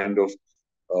you the kind of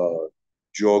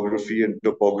geography and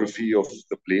topography of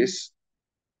the place.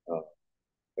 Uh,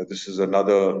 this is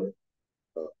another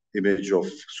image of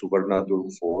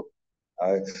Suvarnadurg Fort.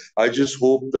 I, I just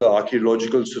hope the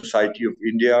Archaeological Society of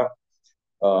India,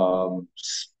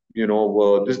 this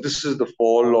is the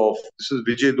fall of, this is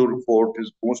Vijayadurg Fort,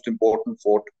 his most important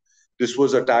fort. This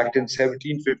was attacked in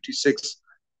 1756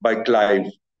 by Clive.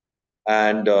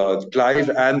 And Clive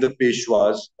and the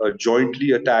Peshwas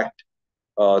jointly attacked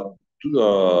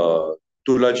Tulaji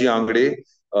Angre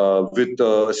with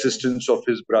the assistance of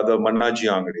his brother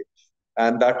Mannaji Angre.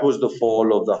 And that was the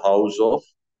fall of the house of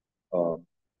uh,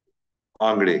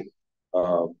 Angre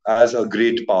as a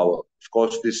great power. Of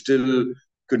course, they still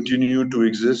continue to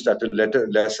exist at a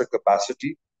lesser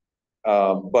capacity,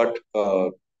 but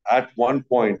at one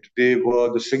point they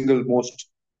were the single most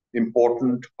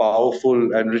important,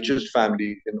 powerful, and richest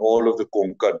family in all of the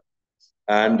Konkan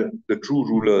and the true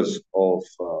rulers of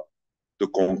the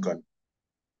Konkan.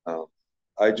 Uh,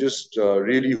 I just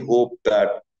really hope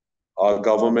that our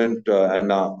government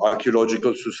and our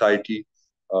archaeological society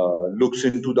looks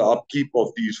into the upkeep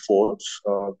of these forts.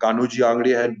 Kanhoji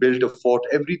Angre had built a fort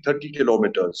every 30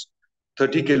 kilometers.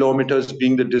 30 kilometers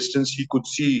being the distance he could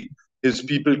see, his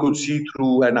people could see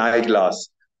through an eyeglass,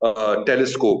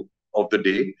 telescope of the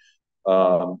day.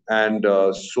 And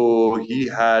so he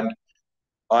had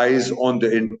eyes on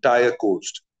the entire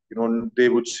coast. They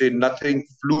would say nothing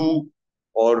flew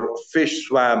or fish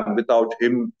swam without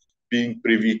him being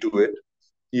privy to it.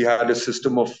 He had a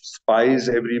system of spies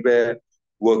everywhere,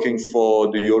 working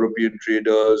for the European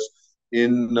traders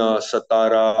in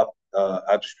Satara,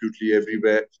 absolutely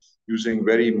everywhere, using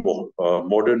very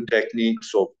modern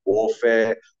techniques of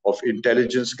warfare, of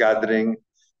intelligence gathering,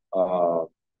 uh,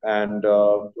 and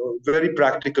very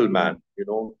practical man.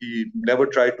 He never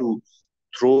tried to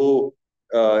throw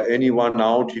anyone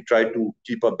out. He tried to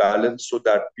keep a balance so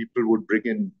that people would bring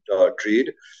in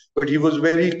trade. But he was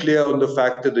very clear on the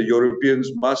fact that the Europeans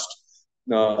must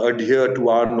adhere to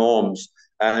our norms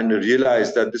and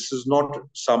realize that this is not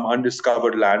some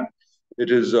undiscovered land.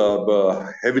 It is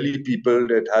heavily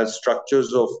peopled. It has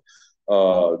structures of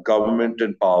government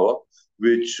and power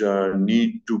which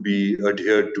need to be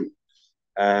adhered to.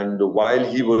 And while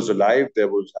he was alive, there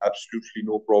was absolutely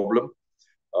no problem.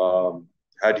 Um,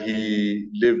 had he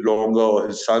lived longer or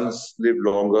his sons lived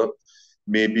longer,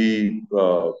 maybe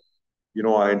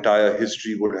our entire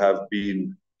history would have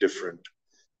been different.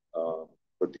 Uh,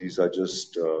 but these are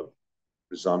just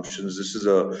presumptions. This is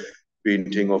a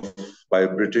painting of by a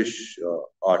British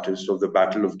artist of the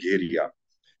Battle of Gheria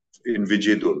in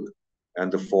Vijayadurg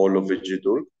and the fall of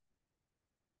Vijayadurg.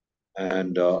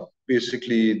 And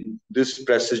basically, this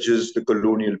presages the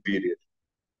colonial period.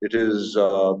 It is,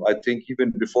 I think,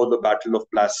 even before the Battle of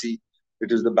Plassey,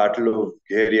 it is the Battle of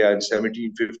Gheria in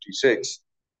 1756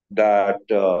 that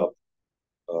uh,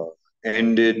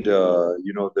 ended,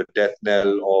 the death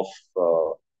knell of,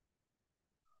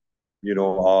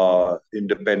 our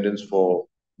independence for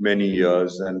many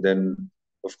years. And then,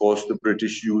 of course, the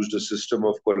British used a system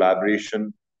of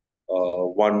collaboration,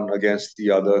 one against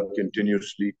the other,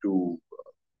 continuously to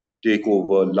take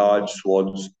over large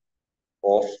swaths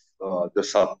of the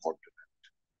subcontinent.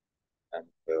 And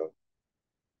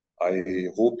I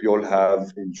hope you all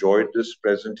have enjoyed this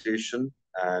presentation,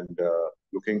 and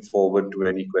looking forward to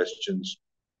any questions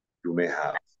you may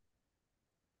have.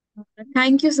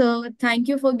 Thank you, sir. Thank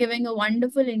you for giving a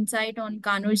wonderful insight on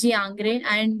Kanoji Angre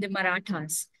and the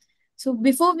Marathas. So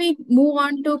before we move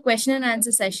on to question and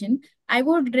answer session, I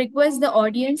would request the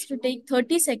audience to take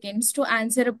 30 seconds to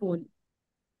answer a poll.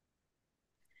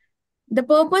 The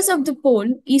purpose of the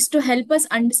poll is to help us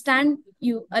understand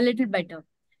you a little better,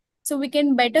 so we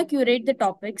can better curate the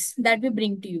topics that we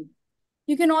bring to you.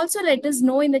 You can also let us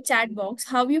know in the chat box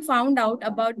how you found out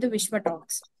about the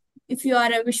wishwaTalks. If you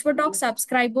are a wishwaTalk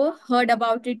subscriber, heard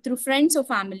about it through friends or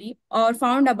family, or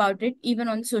found about it even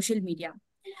on social media.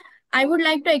 I would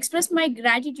like to express my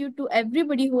gratitude to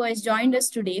everybody who has joined us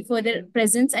today for their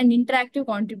presence and interactive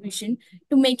contribution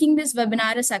to making this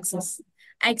webinar a success.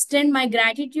 I extend my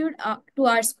gratitude to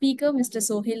our speaker, Mr.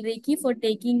 Sohail Reiki, for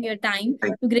taking your time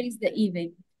to grace the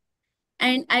event.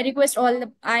 And I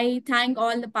thank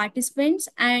all the participants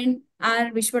and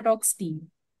our wishwaTalks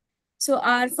team. So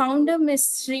our founder,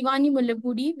 Ms. Shrivani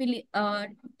Mullapudi, will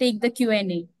take the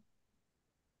Q&A.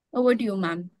 Over to you,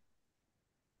 ma'am.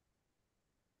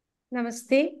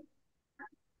 Namaste.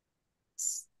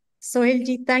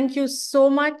 Sohailji, thank you so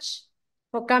much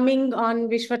for coming on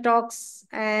wishwaTalks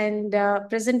and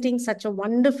presenting such a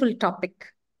wonderful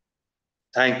topic.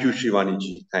 Thank you, Shivani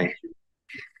ji. Thank you.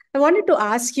 I wanted to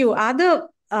ask you, are the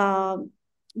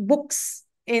books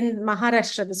in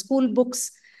Maharashtra, the school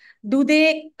books, do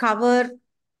they cover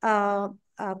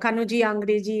Kanhoji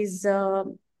Angreji's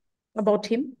about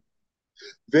him?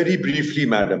 Very briefly,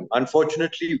 madam.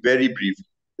 Unfortunately, very briefly.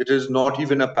 It is not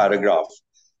even a paragraph.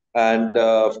 And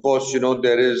of course,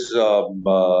 there is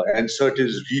NSERT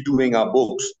is redoing our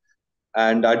books,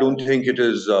 and I don't think it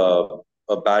is a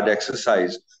bad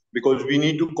exercise, because we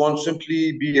need to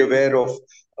constantly be aware of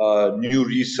new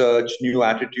research, new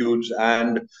attitudes,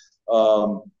 and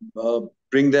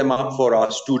bring them up for our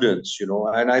students.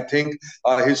 And I think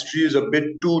our history is a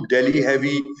bit too Delhi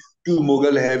heavy, too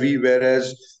Mughal heavy,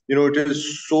 whereas it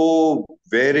is so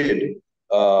varied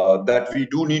that we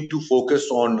do need to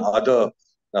focus on other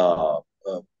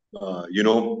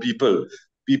people.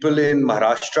 People in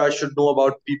Maharashtra should know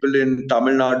about people in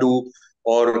Tamil Nadu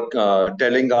or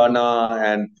Telangana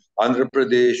and Andhra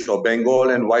Pradesh or Bengal,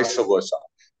 and vice versa.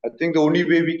 I think the only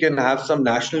way we can have some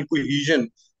national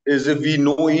cohesion is if we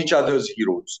know each other's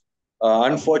heroes.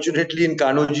 Unfortunately, in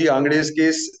Kanoji Angre's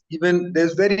case, even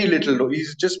there's very little.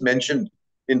 He's just mentioned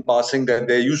in passing that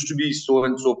there used to be so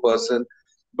and so person,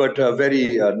 but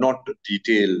very not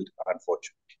detailed,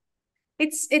 unfortunately.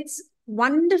 It's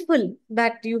wonderful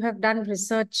that you have done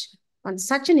research on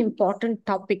such an important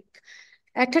topic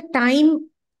at a time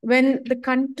when the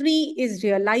country is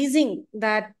realizing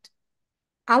that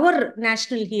our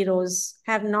national heroes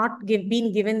have not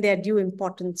been given their due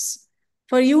importance.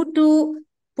 For you to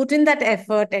put in that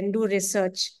effort and do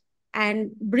research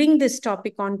and bring this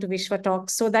topic on to wishwaTalk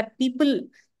so that people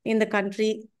in the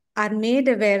country are made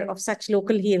aware of such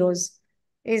local heroes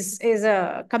is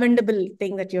a commendable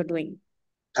thing that you're doing.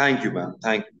 Thank you, ma'am.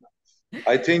 Thank you, ma'am.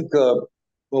 I think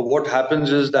what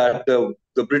happens is that the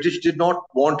British did not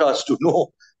want us to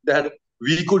know that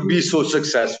we could be so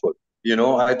successful.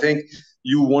 I think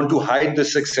you want to hide the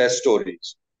success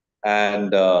stories,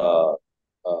 and that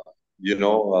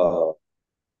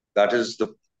is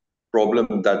the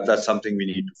problem. That's something we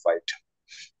need to fight.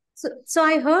 So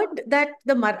I heard that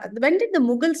when did the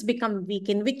Mughals become weak?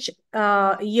 In which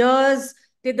years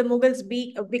did the Mughals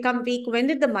become weak? When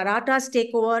did the Marathas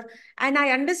take over? And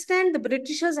I understand the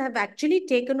Britishers have actually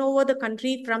taken over the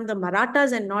country from the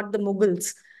Marathas and not the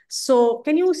Mughals. So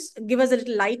can you give us a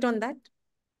little light on that?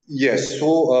 Yes.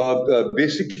 So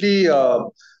basically,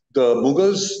 the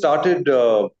Mughals started.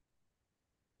 The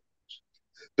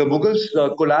Mughals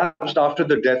collapsed after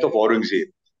the death of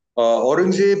Aurangzeb.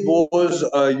 Aurangzeb was,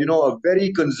 a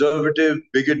very conservative,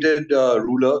 bigoted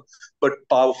ruler, but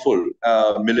powerful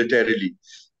militarily.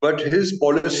 But his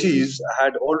policies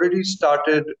had already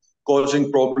started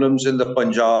causing problems in the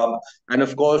Punjab. And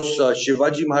of course,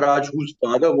 Shivaji Maharaj, whose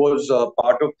father was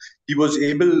part of,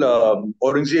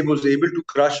 Aurangzeb was able to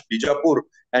crush Bijapur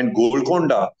and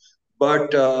Golconda.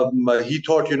 But he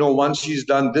thought, once he's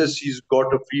done this, he's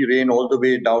got a free reign all the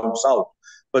way down south.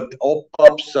 But out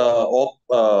pops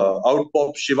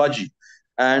Shivaji.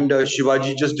 And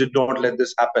Shivaji just did not let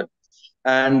this happen.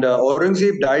 And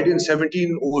Aurangzeb died in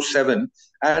 1707.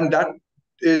 And that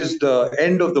is the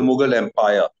end of the Mughal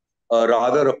Empire,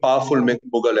 rather a powerful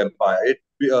Mughal Empire. It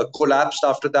collapsed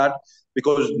after that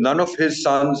because none of his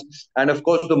sons, and of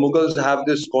course the Mughals have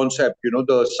this concept,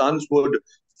 the sons would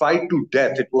fight to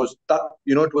death. It was that,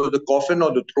 it was the coffin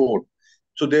or the throne.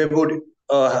 So they would,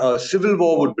 a civil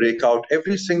war would break out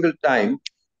every single time.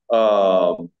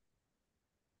 Uh,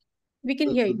 We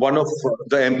can hear you. One of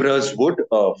the emperors would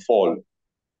fall.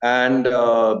 And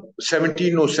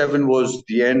 1707 was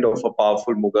the end of a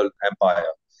powerful Mughal empire.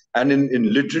 And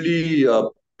in literally,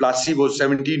 Plassey was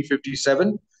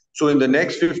 1757. So in the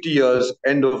next 50 years,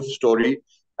 end of story,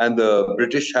 and the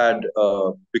British had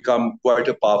become quite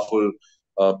a powerful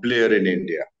player in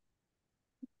India.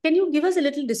 Can you give us a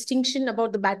little distinction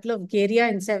about the Battle of Geria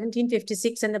in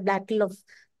 1756 and the Battle of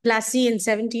Plassey in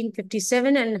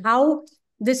 1757, and how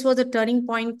this was a turning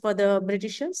point for the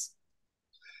Britishers?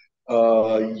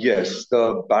 Yes,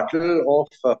 the Battle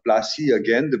of Plassey,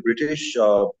 again, the British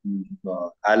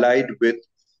allied with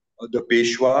the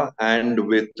Peshwa and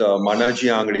with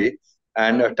Manaji Angre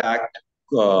and attacked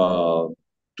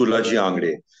Tulaji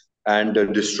Angre and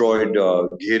destroyed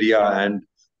Gheria and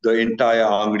the entire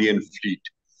Angrian fleet.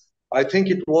 I think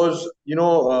it was,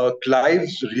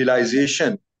 Clive's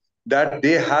realization that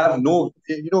they have no,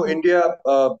 India,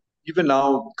 even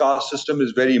now, caste system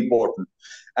is very important.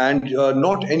 And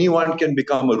not anyone can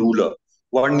become a ruler.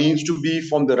 One needs to be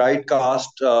from the right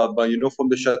caste, from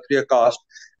the Kshatriya caste,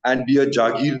 and be a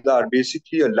Jagirdar,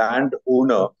 basically a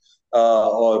landowner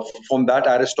or from that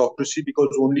aristocracy, because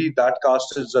only that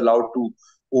caste is allowed to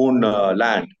own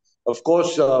land. Of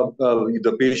course,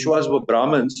 the Peshwas were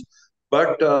Brahmins,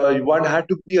 but one had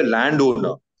to be a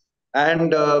landowner.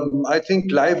 And I think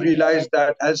Clive realized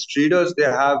that as traders,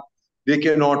 they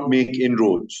cannot make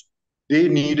inroads. They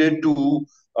needed to.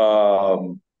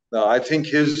 I think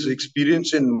his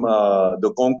experience in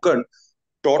the Konkan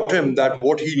taught him that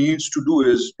what he needs to do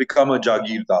is become a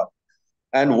Jagirdar.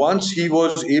 And once he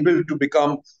was able to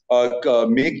become,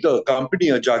 make the company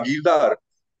a Jagirdar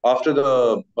after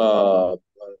the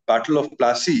Battle of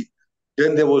Plassey,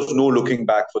 then there was no looking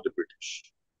back for the British.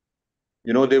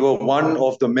 They were one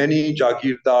of the many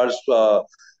Jagirdars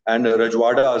and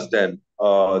Rajwadas then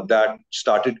that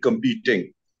started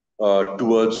competing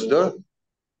towards the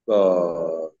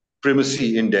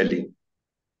primacy in Delhi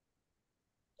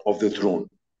of the throne.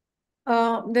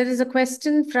 There is a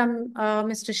question from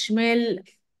Mr. Shmuel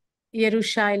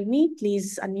Yerushalmi.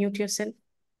 Please unmute yourself.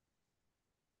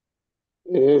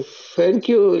 Thank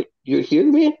you. You hear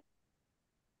me?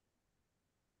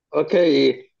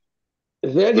 Okay.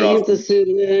 Very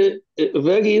interesting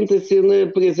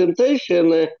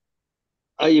presentation.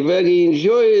 I very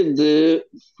enjoyed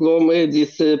from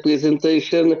this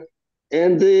presentation.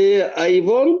 And I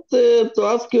want to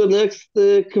ask you next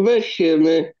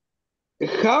question.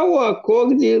 How,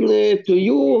 according to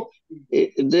you,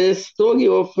 the story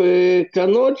of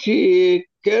Kanoji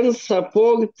can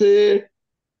support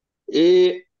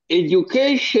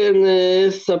education,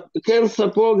 can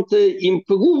support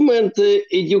improvement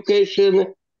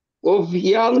education of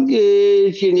young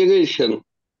generation?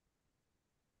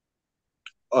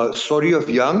 Sorry, of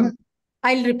young?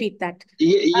 I'll repeat that.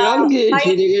 Young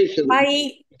generation.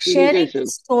 By sharing the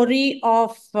story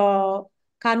of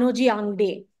Kanhoji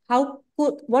Angre,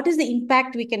 what is the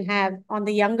impact we can have on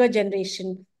the younger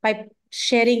generation by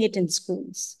sharing it in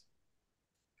schools?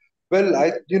 Well,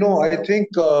 I think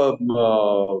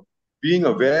being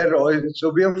aware, so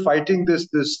we are fighting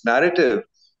this narrative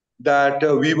that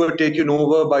we were taken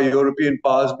over by European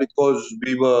powers because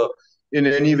we were in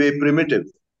any way primitive,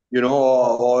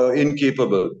 or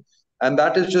incapable. And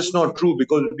that is just not true,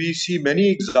 because we see many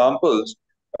examples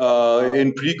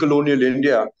in pre-colonial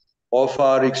India of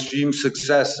our extreme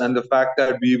success and the fact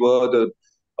that we were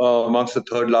amongst the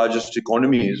third largest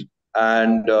economies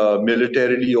and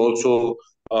militarily also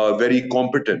very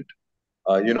competent.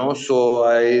 So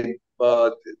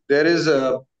there is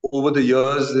over the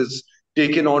years it's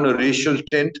taken on a racial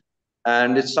tint,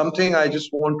 and it's something I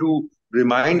just want to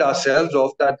remind ourselves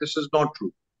of, that this is not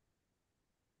true.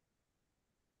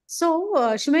 So,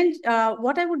 Shumen,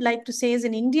 what I would like to say is,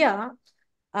 in India,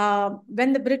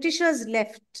 when the Britishers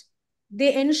left,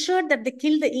 they ensured that they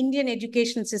killed the Indian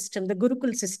education system, the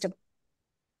Gurukul system.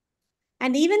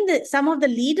 And even some of the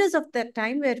leaders of that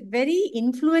time were very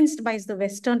influenced by the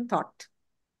Western thought.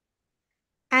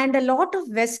 And a lot of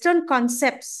Western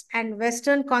concepts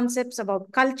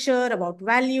about culture, about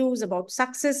values, about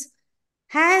success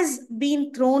has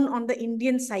been thrown on the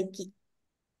Indian psyche,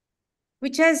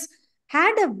 which has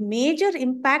had a major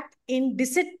impact in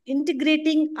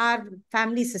disintegrating our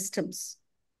family systems,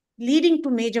 leading to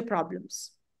major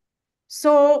problems.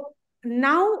 So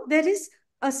now there is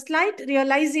a slight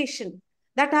realization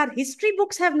that our history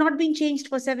books have not been changed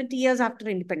for 70 years after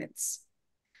independence.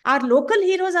 Our local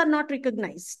heroes are not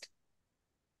recognized.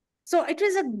 So it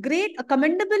is a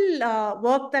commendable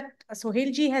work that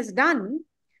Sohailji has done,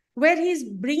 where he's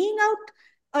bringing out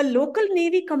a local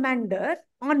Navy commander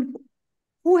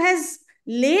who has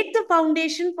laid the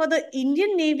foundation for the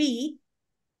Indian Navy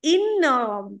in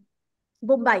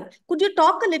Mumbai. Could you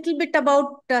talk a little bit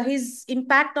about his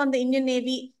impact on the Indian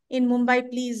Navy in Mumbai,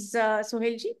 please,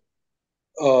 Sohailji?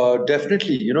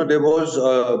 Definitely, there was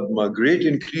a great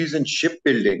increase in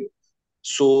shipbuilding.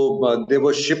 So there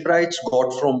were shipwrights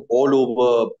got from all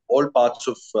over, all parts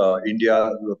of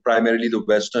India, primarily the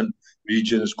western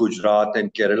regions, Gujarat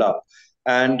and Kerala.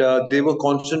 And they were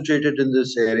concentrated in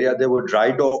this area. There were dry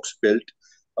docks built.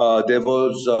 There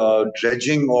was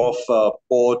dredging of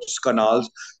ports, canals.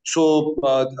 So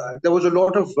there was a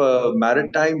lot of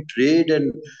maritime trade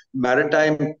and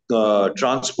maritime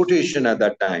transportation at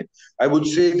that time. I would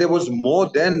say there was more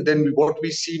then than what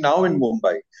we see now in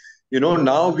Mumbai.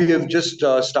 Now we have just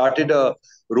started a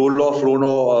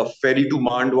roll-off, ferry to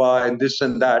Mandwa and this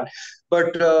and that,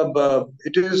 but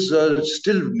it is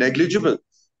still negligible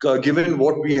given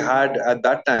what we had at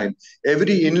that time.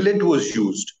 Every inlet was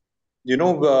used.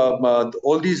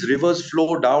 All these rivers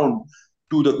flow down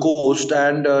to the coast,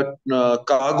 and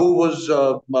cargo was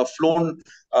flown,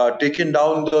 taken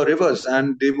down the rivers,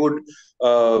 and they would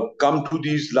come to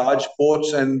these large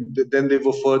ports, and then they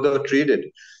were further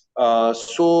traded.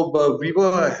 So we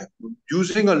were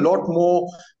using a lot more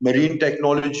marine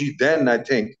technology then, I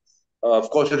think. Of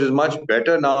course, it is much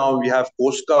better now. We have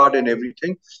Coast Guard and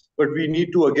everything, but we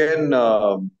need to again,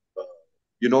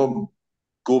 you know,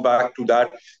 go back to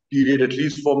that period, at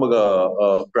least from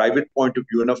a private point of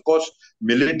view. And of course,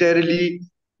 militarily,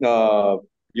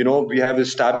 we have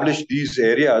established these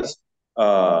areas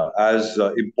as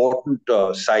important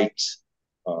sites.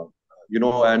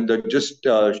 And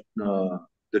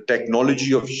the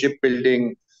technology of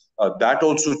shipbuilding, that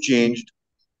also changed.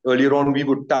 Earlier on, we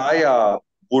would tie our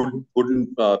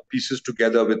wooden pieces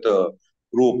together with a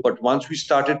rope, but once we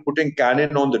started putting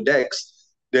cannon on the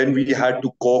decks, then we had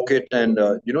to caulk it, and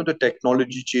the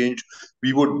technology changed.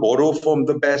 We would borrow from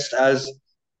the best, as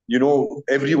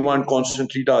everyone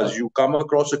constantly does. You come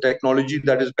across a technology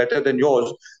that is better than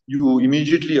yours, you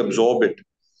immediately absorb it.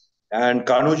 And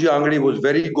Kanhoji Angre was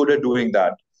very good at doing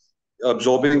that,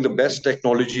 absorbing the best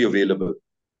technology available.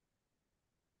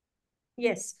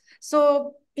 Yes.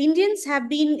 So Indians have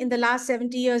been in the last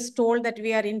 70 years told that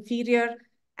we are inferior,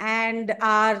 and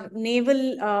our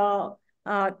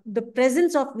the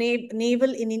presence of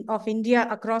naval of India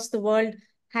across the world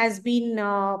has been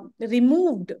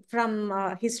removed from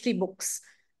history books,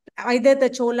 either the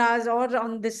Cholas or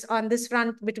on this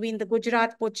front between the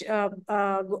Gujarat,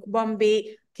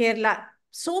 Bombay, Kerala.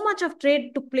 So much of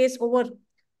trade took place over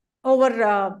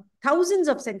thousands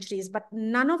of centuries, but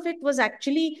none of it was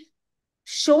actually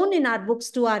shown in our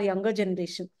books to our younger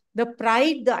generation. The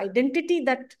pride, the identity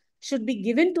that should be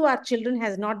given to our children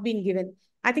has not been given.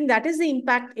 I think that is the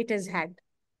impact it has had.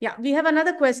 Yeah, we have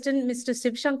another question. Mr.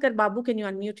 Sivshankar Babu, can you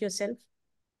unmute yourself?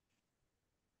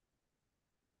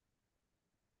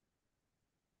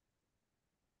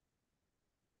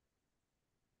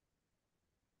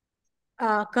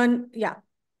 Yeah.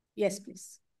 Yes,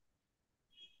 please.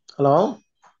 Hello?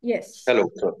 Yes. Hello,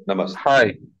 sir. Namaste.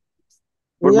 Hi.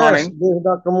 Good Yes, morning. this is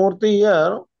Dr. Murthy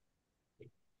here.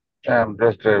 I'm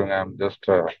just driving.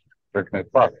 Let me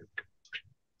park.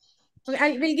 Okay,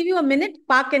 I will give you a minute.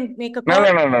 Park and make a No,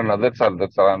 call. no. That's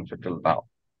all. I'm settled now.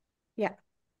 Yeah.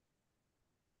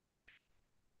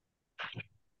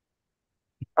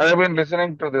 I have been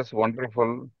listening to this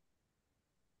wonderful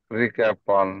recap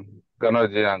on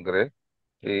Kanoji Angre.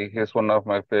 He is one of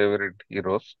my favorite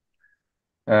heroes.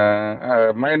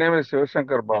 My name is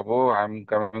Sivashankar Babu. I'm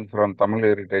coming from Tamil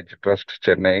Heritage Trust,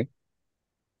 Chennai.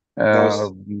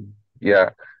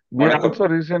 Yeah. We also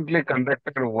recently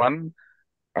conducted one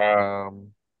 10-day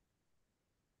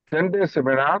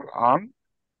seminar on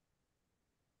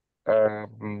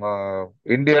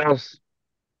India's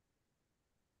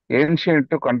ancient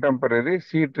to contemporary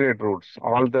sea trade routes,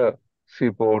 all the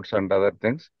seaports and other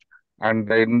things.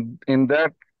 And in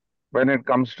that, when it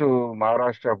comes to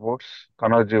Maharashtra ports,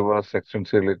 Kanoji was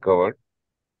extensively covered.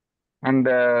 And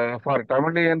for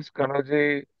Tamilians,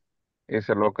 Kanoji is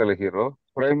a local hero,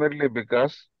 primarily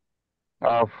because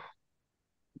of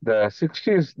the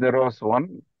 60s. There was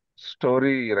one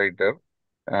story writer.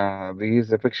 He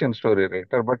is a fiction story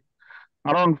writer, but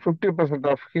around 50%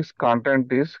 of his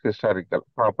content is historical,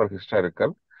 proper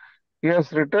historical. He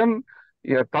has written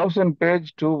a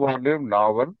 1,000-page, 2-volume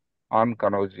novel on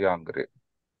Kanhoji Angre.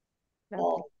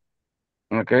 Wow.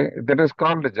 Okay, that is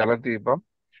called Jaladipam,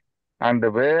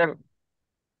 and where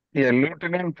a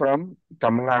lieutenant from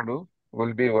Tamil Nadu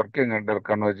will be working under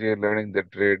Kanoji, learning the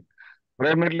trade.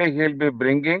 Primarily, he'll be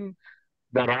bringing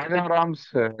the Rajaram's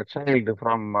child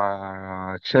from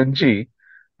Chenji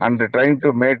and trying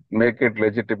to make it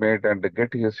legitimate and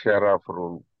get his share of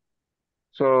rule.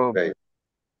 So, Right.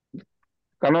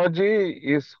 Kanoji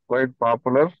is quite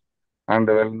popular and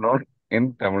well known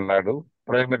in Tamil Nadu,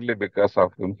 primarily because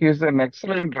of him. He is an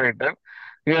excellent writer.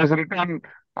 He has written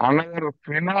another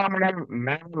phenomenal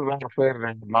naval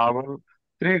warfare novel,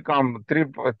 three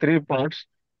parts,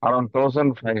 around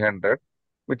 1,500,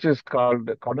 which is called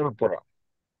Kadalpura.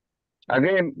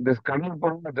 Again, this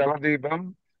Kadalpura,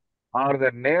 Jaladipam are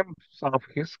the names of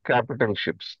his capital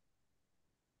ships.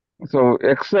 So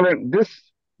excellent.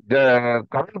 The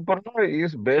Kadalpura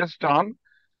is based on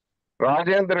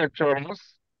Rajendra Chola's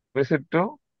visit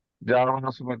to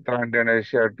Java, Sumatra,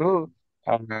 Indonesia to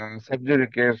subdue the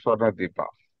case for Nadipa.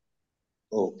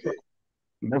 Okay.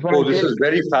 Oh, this Definitely, is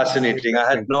very fascinating. I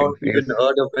had interesting not things. even Yes.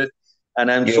 heard of it,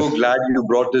 and I'm so Yes. glad you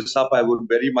brought this up. I would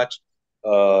very much,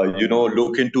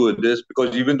 look into this,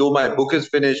 because even though my book is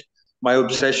finished, my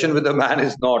obsession with the man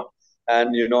is not.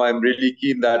 And I'm really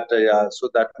keen that, yeah. So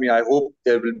that I hope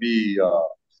there will be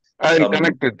I'll some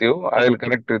connect with you. I'll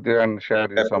connect with you and share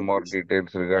you some more efforts.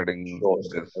 details regarding Sure,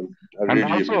 sir. this. I And really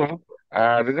appreciate. also,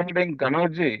 regarding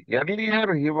Kanoji,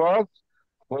 earlier he was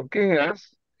working as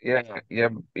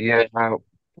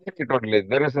totally.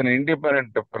 There is an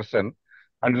independent person,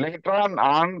 and later on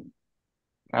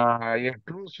a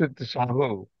truce with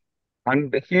Shahu,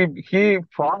 and he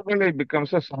formally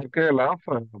becomes a Sarkhel of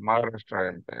Maharashtra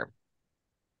Empire.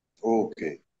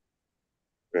 Okay,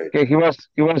 right, Okay, he was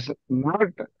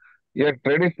not a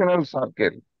traditional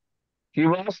Sarkhel. He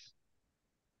was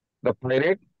the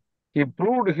pirate. He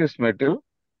proved his mettle,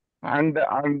 and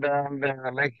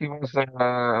like he was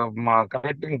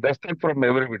collecting dust from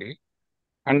everybody,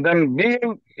 and then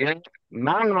being a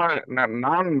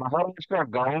non-Maharashtra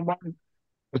government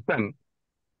person,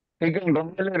 he can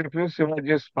really refuse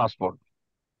Shivaji's passport.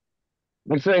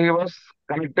 That's why he was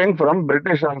collecting from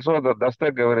British also the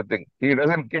dastak everything. He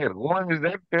doesn't care. Who is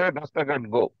that? Dastak and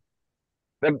go.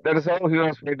 That is how he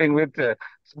was fighting with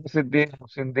Siddis of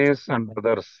Sindhis and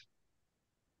others.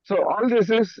 So all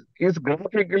this is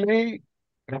graphically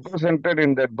represented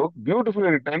in that book, beautifully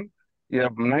written, a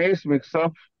nice mix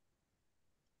of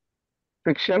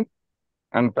fiction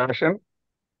and passion.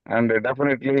 And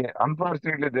definitely,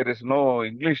 unfortunately, there is no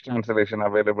English translation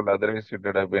available. Otherwise, it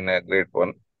would have been a great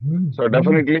one. So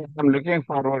definitely, I'm looking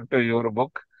forward to your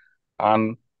book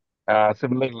on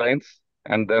similar lines.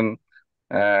 And then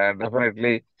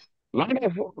definitely, a lot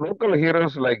of local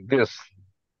heroes like this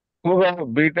who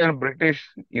have beaten British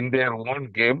in their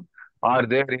own game are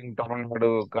there in Tamil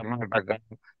Nadu, Karnataka,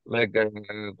 like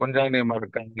Kunjani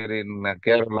Markandir in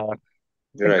Kerala.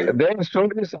 right, Their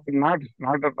stories are not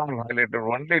at all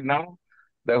highlighted. Only now,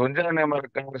 the Kunjani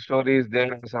Markandir story is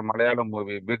there as a Malayalam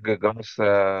movie, big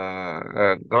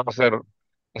grosser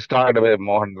starred by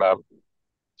Mohanlal.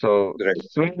 So right.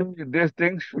 soon these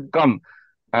things should come,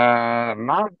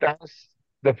 not as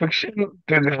the fiction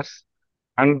triggers,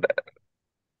 and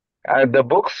the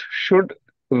books should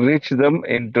reach them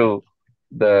into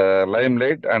the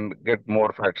limelight and get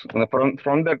more facts. And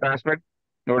from that aspect,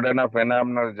 you've done a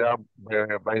phenomenal job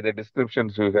by the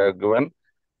descriptions you have given.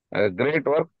 Great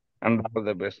work and all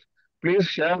the best. Please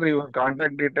share your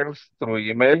contact details through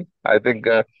email. I think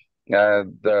the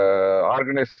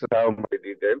organizers have my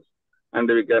details, and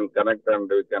we can connect and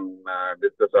we can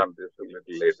discuss on this a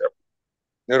little later.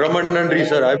 Raman Nandri,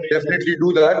 sir, I will definitely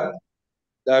do that.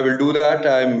 I will do that.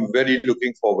 I'm very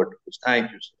looking forward to this.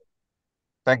 Thank you, sir.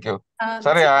 Thank you.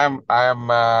 Sorry, I am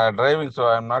driving, so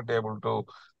I'm not able to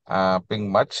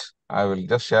ping much. I will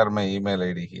just share my email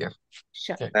ID here.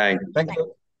 Sure. Okay. Thank you. Thank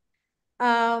you.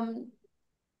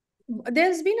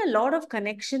 There's been a lot of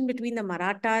connection between the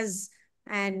Marathas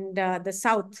and the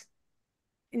South.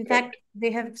 In fact,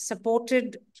 they have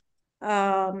supported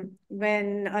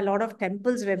when a lot of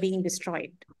temples were being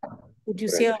destroyed. Would you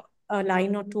say a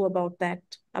line or two about that,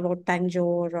 about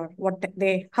Tanjore, or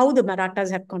how the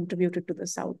Marathas have contributed to the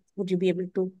South? Would you be able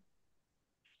to?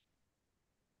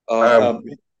 Who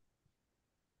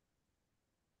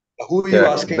are you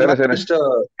asking? There is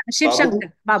Mr. Shiv Babu?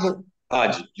 Shankar, Babu.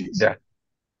 Haji, please. Yeah.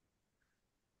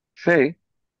 See,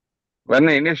 when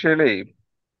initially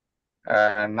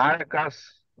Nayakas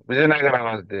Vijayanagara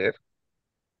was there,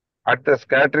 at the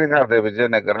scattering of the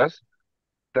Vijayanagaras,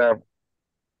 the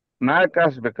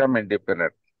Nayakas become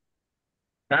independent.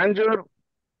 Tanjore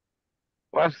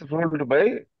was ruled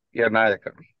by a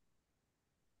Nayaka.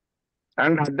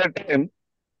 And at that time,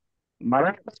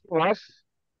 Maratha was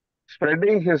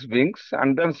spreading his wings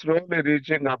and then slowly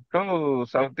reaching up to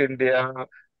South India,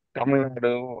 Tamil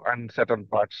Nadu, and certain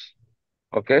parts.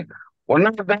 Okay. One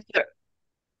of the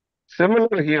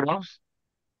similar heroes,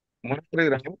 Murari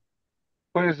Rao,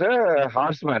 who is a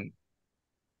horseman,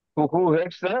 who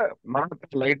heads the Maratha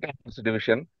Light Horse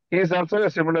Division. He is also a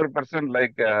similar person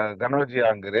like Kanoji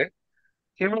Angre.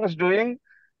 He was doing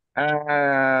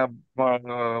the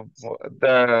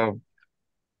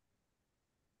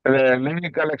levy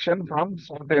collection from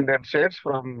South Indian states,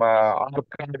 from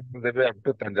Arcot the way up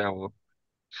to Tanjavur.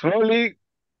 Slowly,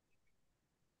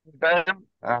 the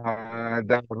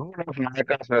rule of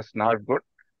Nayakas was not good,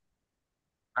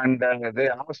 and they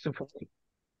asked for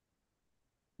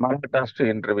Marathas to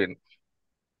intervene.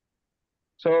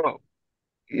 So,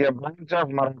 a branch of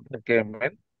Maratha came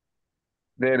in.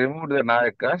 They removed the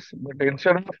Nayakas, but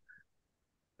instead of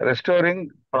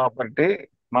restoring property,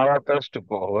 Marathas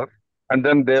took over, and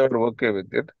then they were okay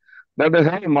with it. That is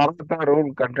how Maratha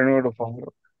rule continued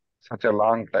for such a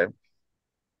long time.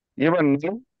 Even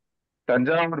now,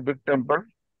 Tanjavur Big Temple,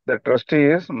 the trustee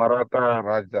is Maratha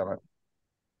Rajdhara.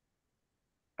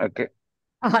 Okay.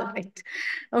 All right.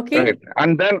 Okay. Right.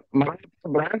 And then Maratha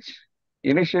branch,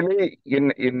 initially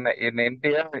in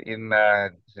India, in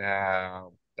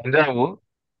Tanjavur,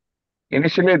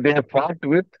 initially they fought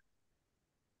with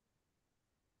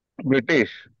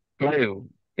British. Clive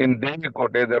in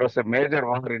Devikote, there was a major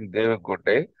war in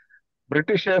Devikote.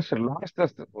 Britishers lost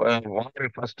the war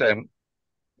first time,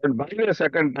 but by the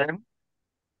second time,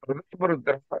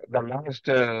 Prodigal, the last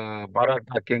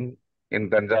Maratha king in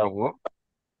Tanjavur,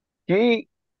 he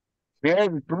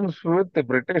made truce with the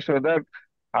British so that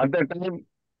at the time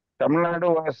Tamil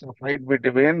Nadu was a fight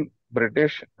between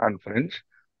British and French.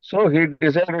 So he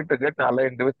decided to get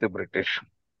aligned with the British.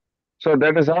 So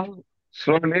that is how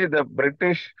slowly the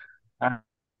British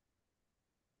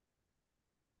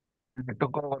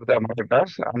took over the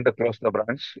Marathas and closed the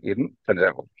branch in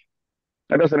Tanjavur.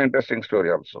 That was an interesting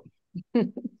story also.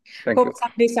 Thank Hope you.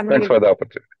 someday somebody Thanks will. for the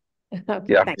opportunity.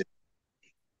 Okay, Yeah. thanks.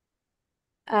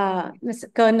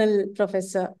 Mr. Colonel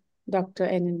Professor Dr.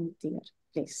 N. Muthiar,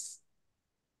 please.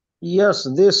 Yes,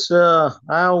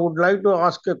 I would like to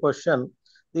ask a question.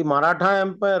 The Maratha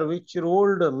Empire, which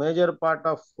ruled a major part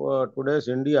of today's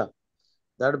India,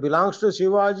 that belongs to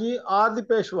Shivaji or the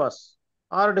Peshwas,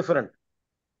 are different?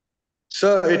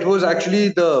 Sir, it was actually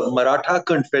the Maratha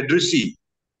Confederacy.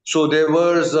 So there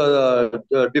was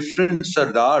different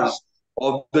Sardars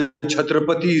of the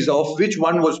Chhatrapatis, of which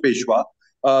one was Peshwa,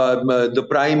 the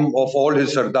prime of all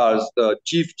his Sardars, the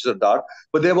chief Sardar.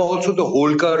 But there were also the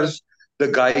Holkars, the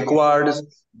Gaikwads,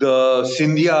 the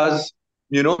Scindias.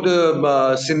 You know, the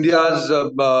Scindias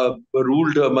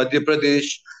ruled Madhya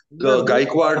Pradesh. The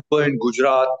Gaikwads were in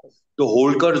Gujarat. The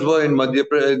Holkars were in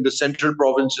in the central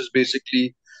provinces,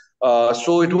 basically.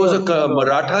 So it was a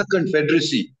Maratha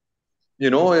confederacy.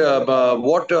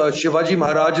 What Shivaji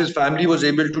Maharaj's family was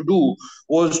able to do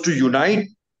was to unite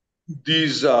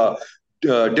these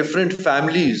different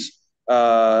families,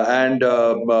 and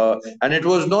it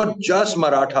was not just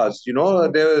Marathas.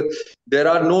 There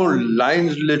are no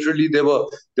lines. Literally, there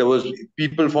was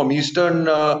people from eastern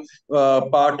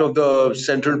part of the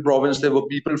central province. There were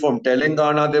people from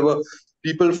Telangana. There were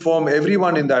people from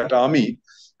everyone in that army,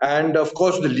 and of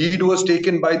course, the lead was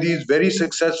taken by these very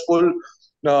successful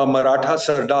Maratha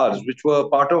Sardars, which were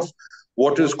part of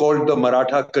what is called the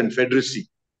Maratha Confederacy.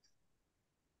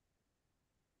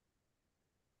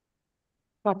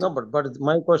 No, but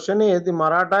my question is the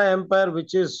Maratha Empire,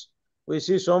 we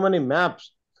see so many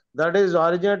maps, that is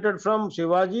originated from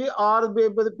Shivaji or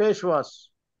the Peshwas?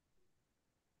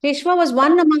 Peshwa was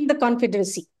one among the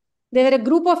confederacy. There were a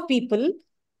group of people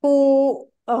who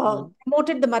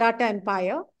promoted the Maratha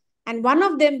Empire, and one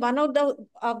of the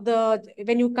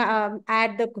when you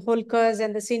add the Holkars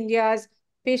and the Scindias,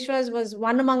 Peshwas was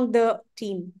one among the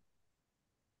team.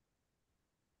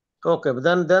 Okay, but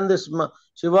then this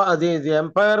the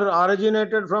empire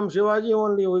originated from Shivaji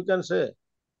only, we can say,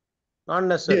 not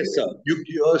necessarily.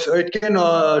 Yes, sir. It can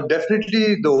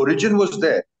definitely, the origin was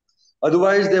there.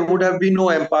 Otherwise, there would have been no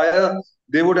empire.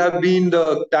 They would have been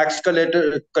the tax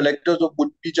collectors of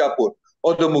Bijapur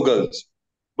or the Mughals.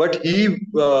 But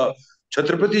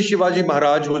Chhatrapati Shivaji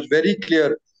Maharaj was very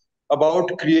clear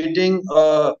about creating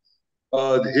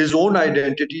his own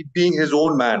identity, being his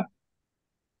own man.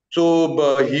 So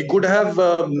he could have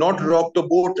not rocked the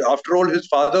boat. After all, his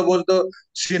father was the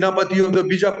Senapati of the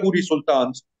Bijapuri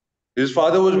Sultans. His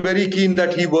father was very keen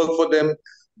that he work for them.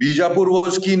 Bijapur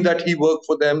was keen that he work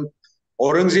for them.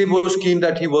 Aurangzeb was keen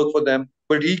that he work for them.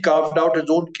 But he carved out his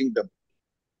own kingdom.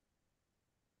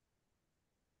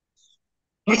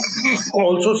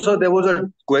 Also, sir, there was a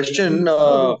question.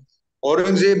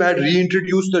 Aurangzeb had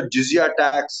reintroduced the jizya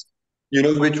tax,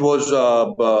 which was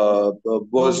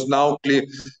now clear.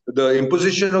 The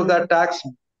imposition of that tax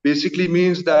basically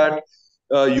means that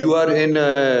you are in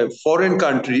a foreign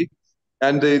country,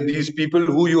 and these people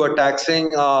who you are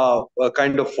taxing are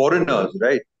kind of foreigners,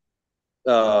 right?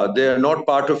 They are not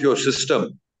part of your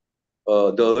system.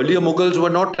 The earlier Mughals were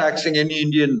not taxing any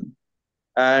Indian,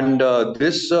 and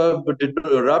this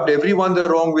rubbed everyone the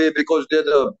wrong way because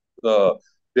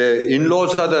their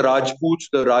in-laws are the Rajputs.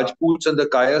 The Rajputs and the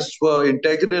Kayasts were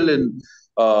integral in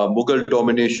Mughal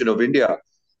domination of India.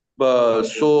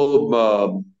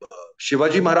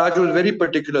 Shivaji Maharaj was very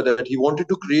particular that he wanted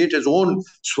to create his own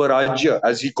Swarajya,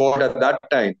 as he called at that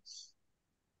time.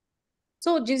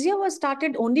 So jizya was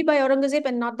started only by Aurangzeb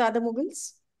and not the other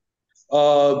Mughals?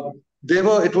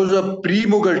 It was a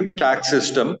pre-Mughal tax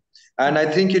system, and I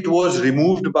think it was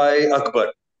removed by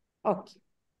Akbar. Okay,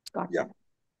 got it.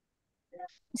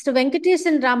 Mr. Venkatesh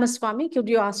and Ramaswamy, could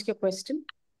you ask your question?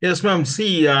 Yes, ma'am.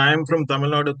 See, I am from Tamil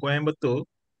Nadu, Coimbatore.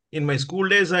 In my school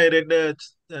days, I read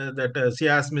as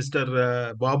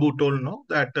Mr. Babu told, no,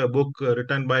 that book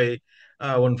written by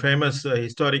one famous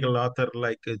historical author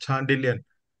like Chandilian.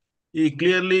 He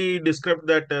clearly described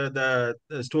that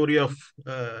the story of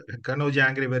Kanhoji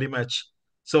Angre very much.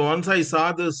 So once I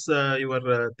saw this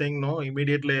your thing, no,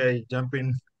 immediately I jumped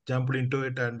into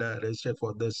it and registered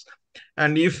for this.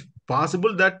 And if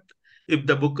possible, that if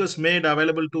the book is made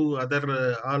available to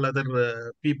all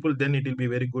other people, then it will be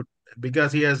very good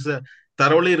because he has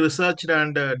thoroughly researched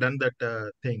and done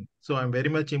that thing. So I'm very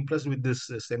much impressed with this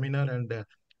seminar, and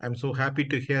I'm so happy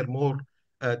to hear more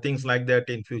things like that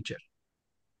in future.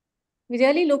 We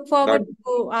really look forward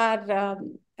to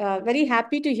very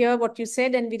happy to hear what you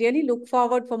said, and we really look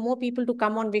forward for more people to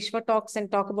come on Vishwa Talks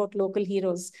and talk about local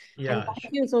heroes. Yeah, and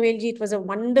thank you, Sohelji. It was a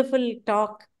wonderful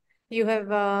talk. You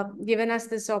have given us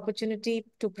this opportunity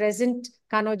to present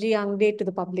Kanoji Angre to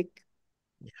the public.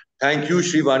 Thank you,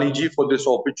 Srivaniji, for this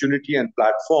opportunity and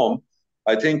platform.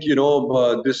 I think,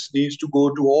 this needs to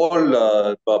go to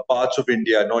all parts of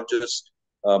India, not just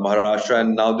Maharashtra.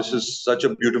 And now this is such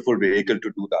a beautiful vehicle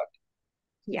to do that.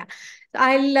 Yeah.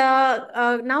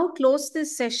 I'll now close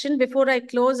this session. Before I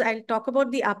close, I'll talk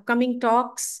about the upcoming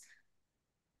talks.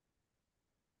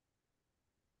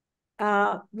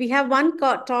 We have one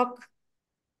talk,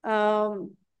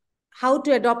 how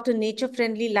to adopt a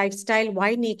nature-friendly lifestyle,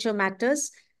 why nature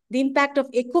matters, the impact of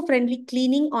eco-friendly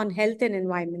cleaning on health and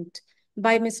environment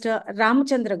by Mr.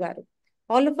 Ramachandra Garu.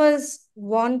 All of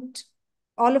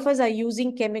us are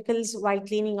using chemicals while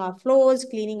cleaning our floors,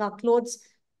 cleaning our clothes,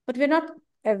 but we're not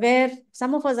aware,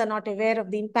 some of us are not aware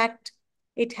of the impact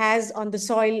it has on the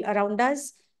soil around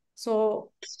us.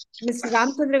 So Mr.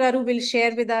 Ramachandra Garu will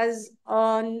share with us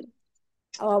on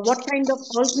what kind of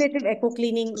alternative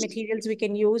eco-cleaning materials we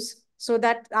can use so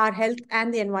that our health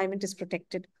and the environment is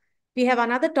protected. We have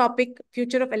another topic,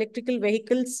 future of electrical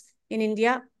vehicles in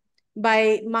India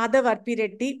by Madhav Arpi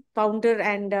Reddy, founder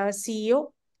and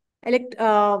CEO.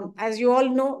 As you all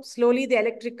know, slowly the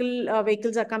electrical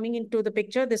vehicles are coming into the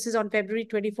picture. This is on February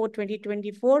 24,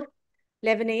 2024,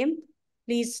 11 a.m.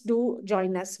 Please do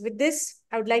join us. With this,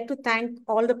 I would like to thank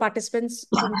all the participants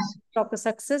to talk a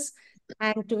success,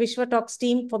 and to Vishwa Talks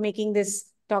team for making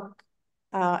this talk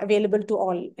available to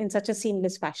all in such a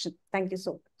seamless fashion. Thank you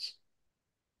so much.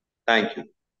 Thank you.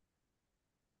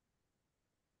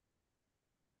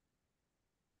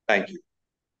 Thank you.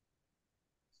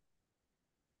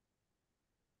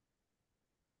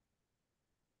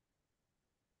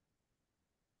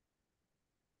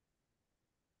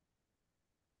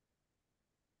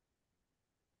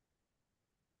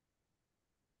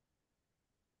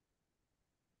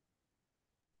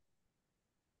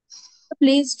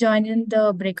 Please join in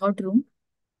the breakout room.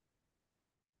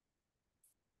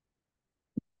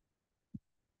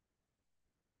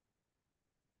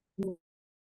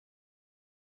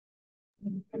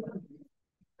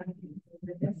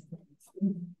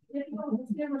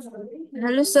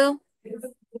 Hello, sir.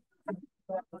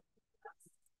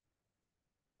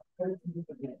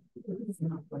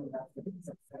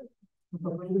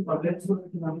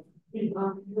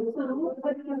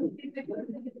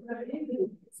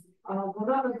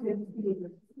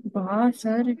 Wow,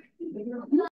 sir.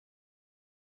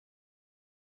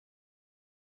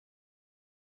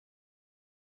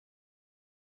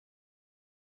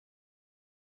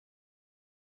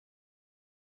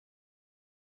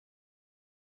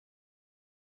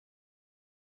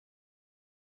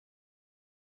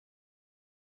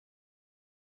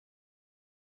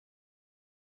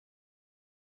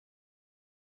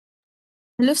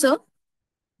 Hello, sir.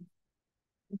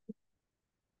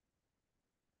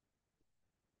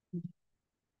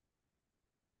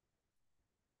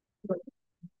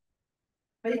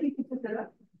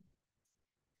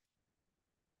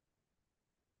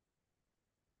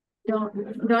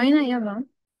 Join Ayava.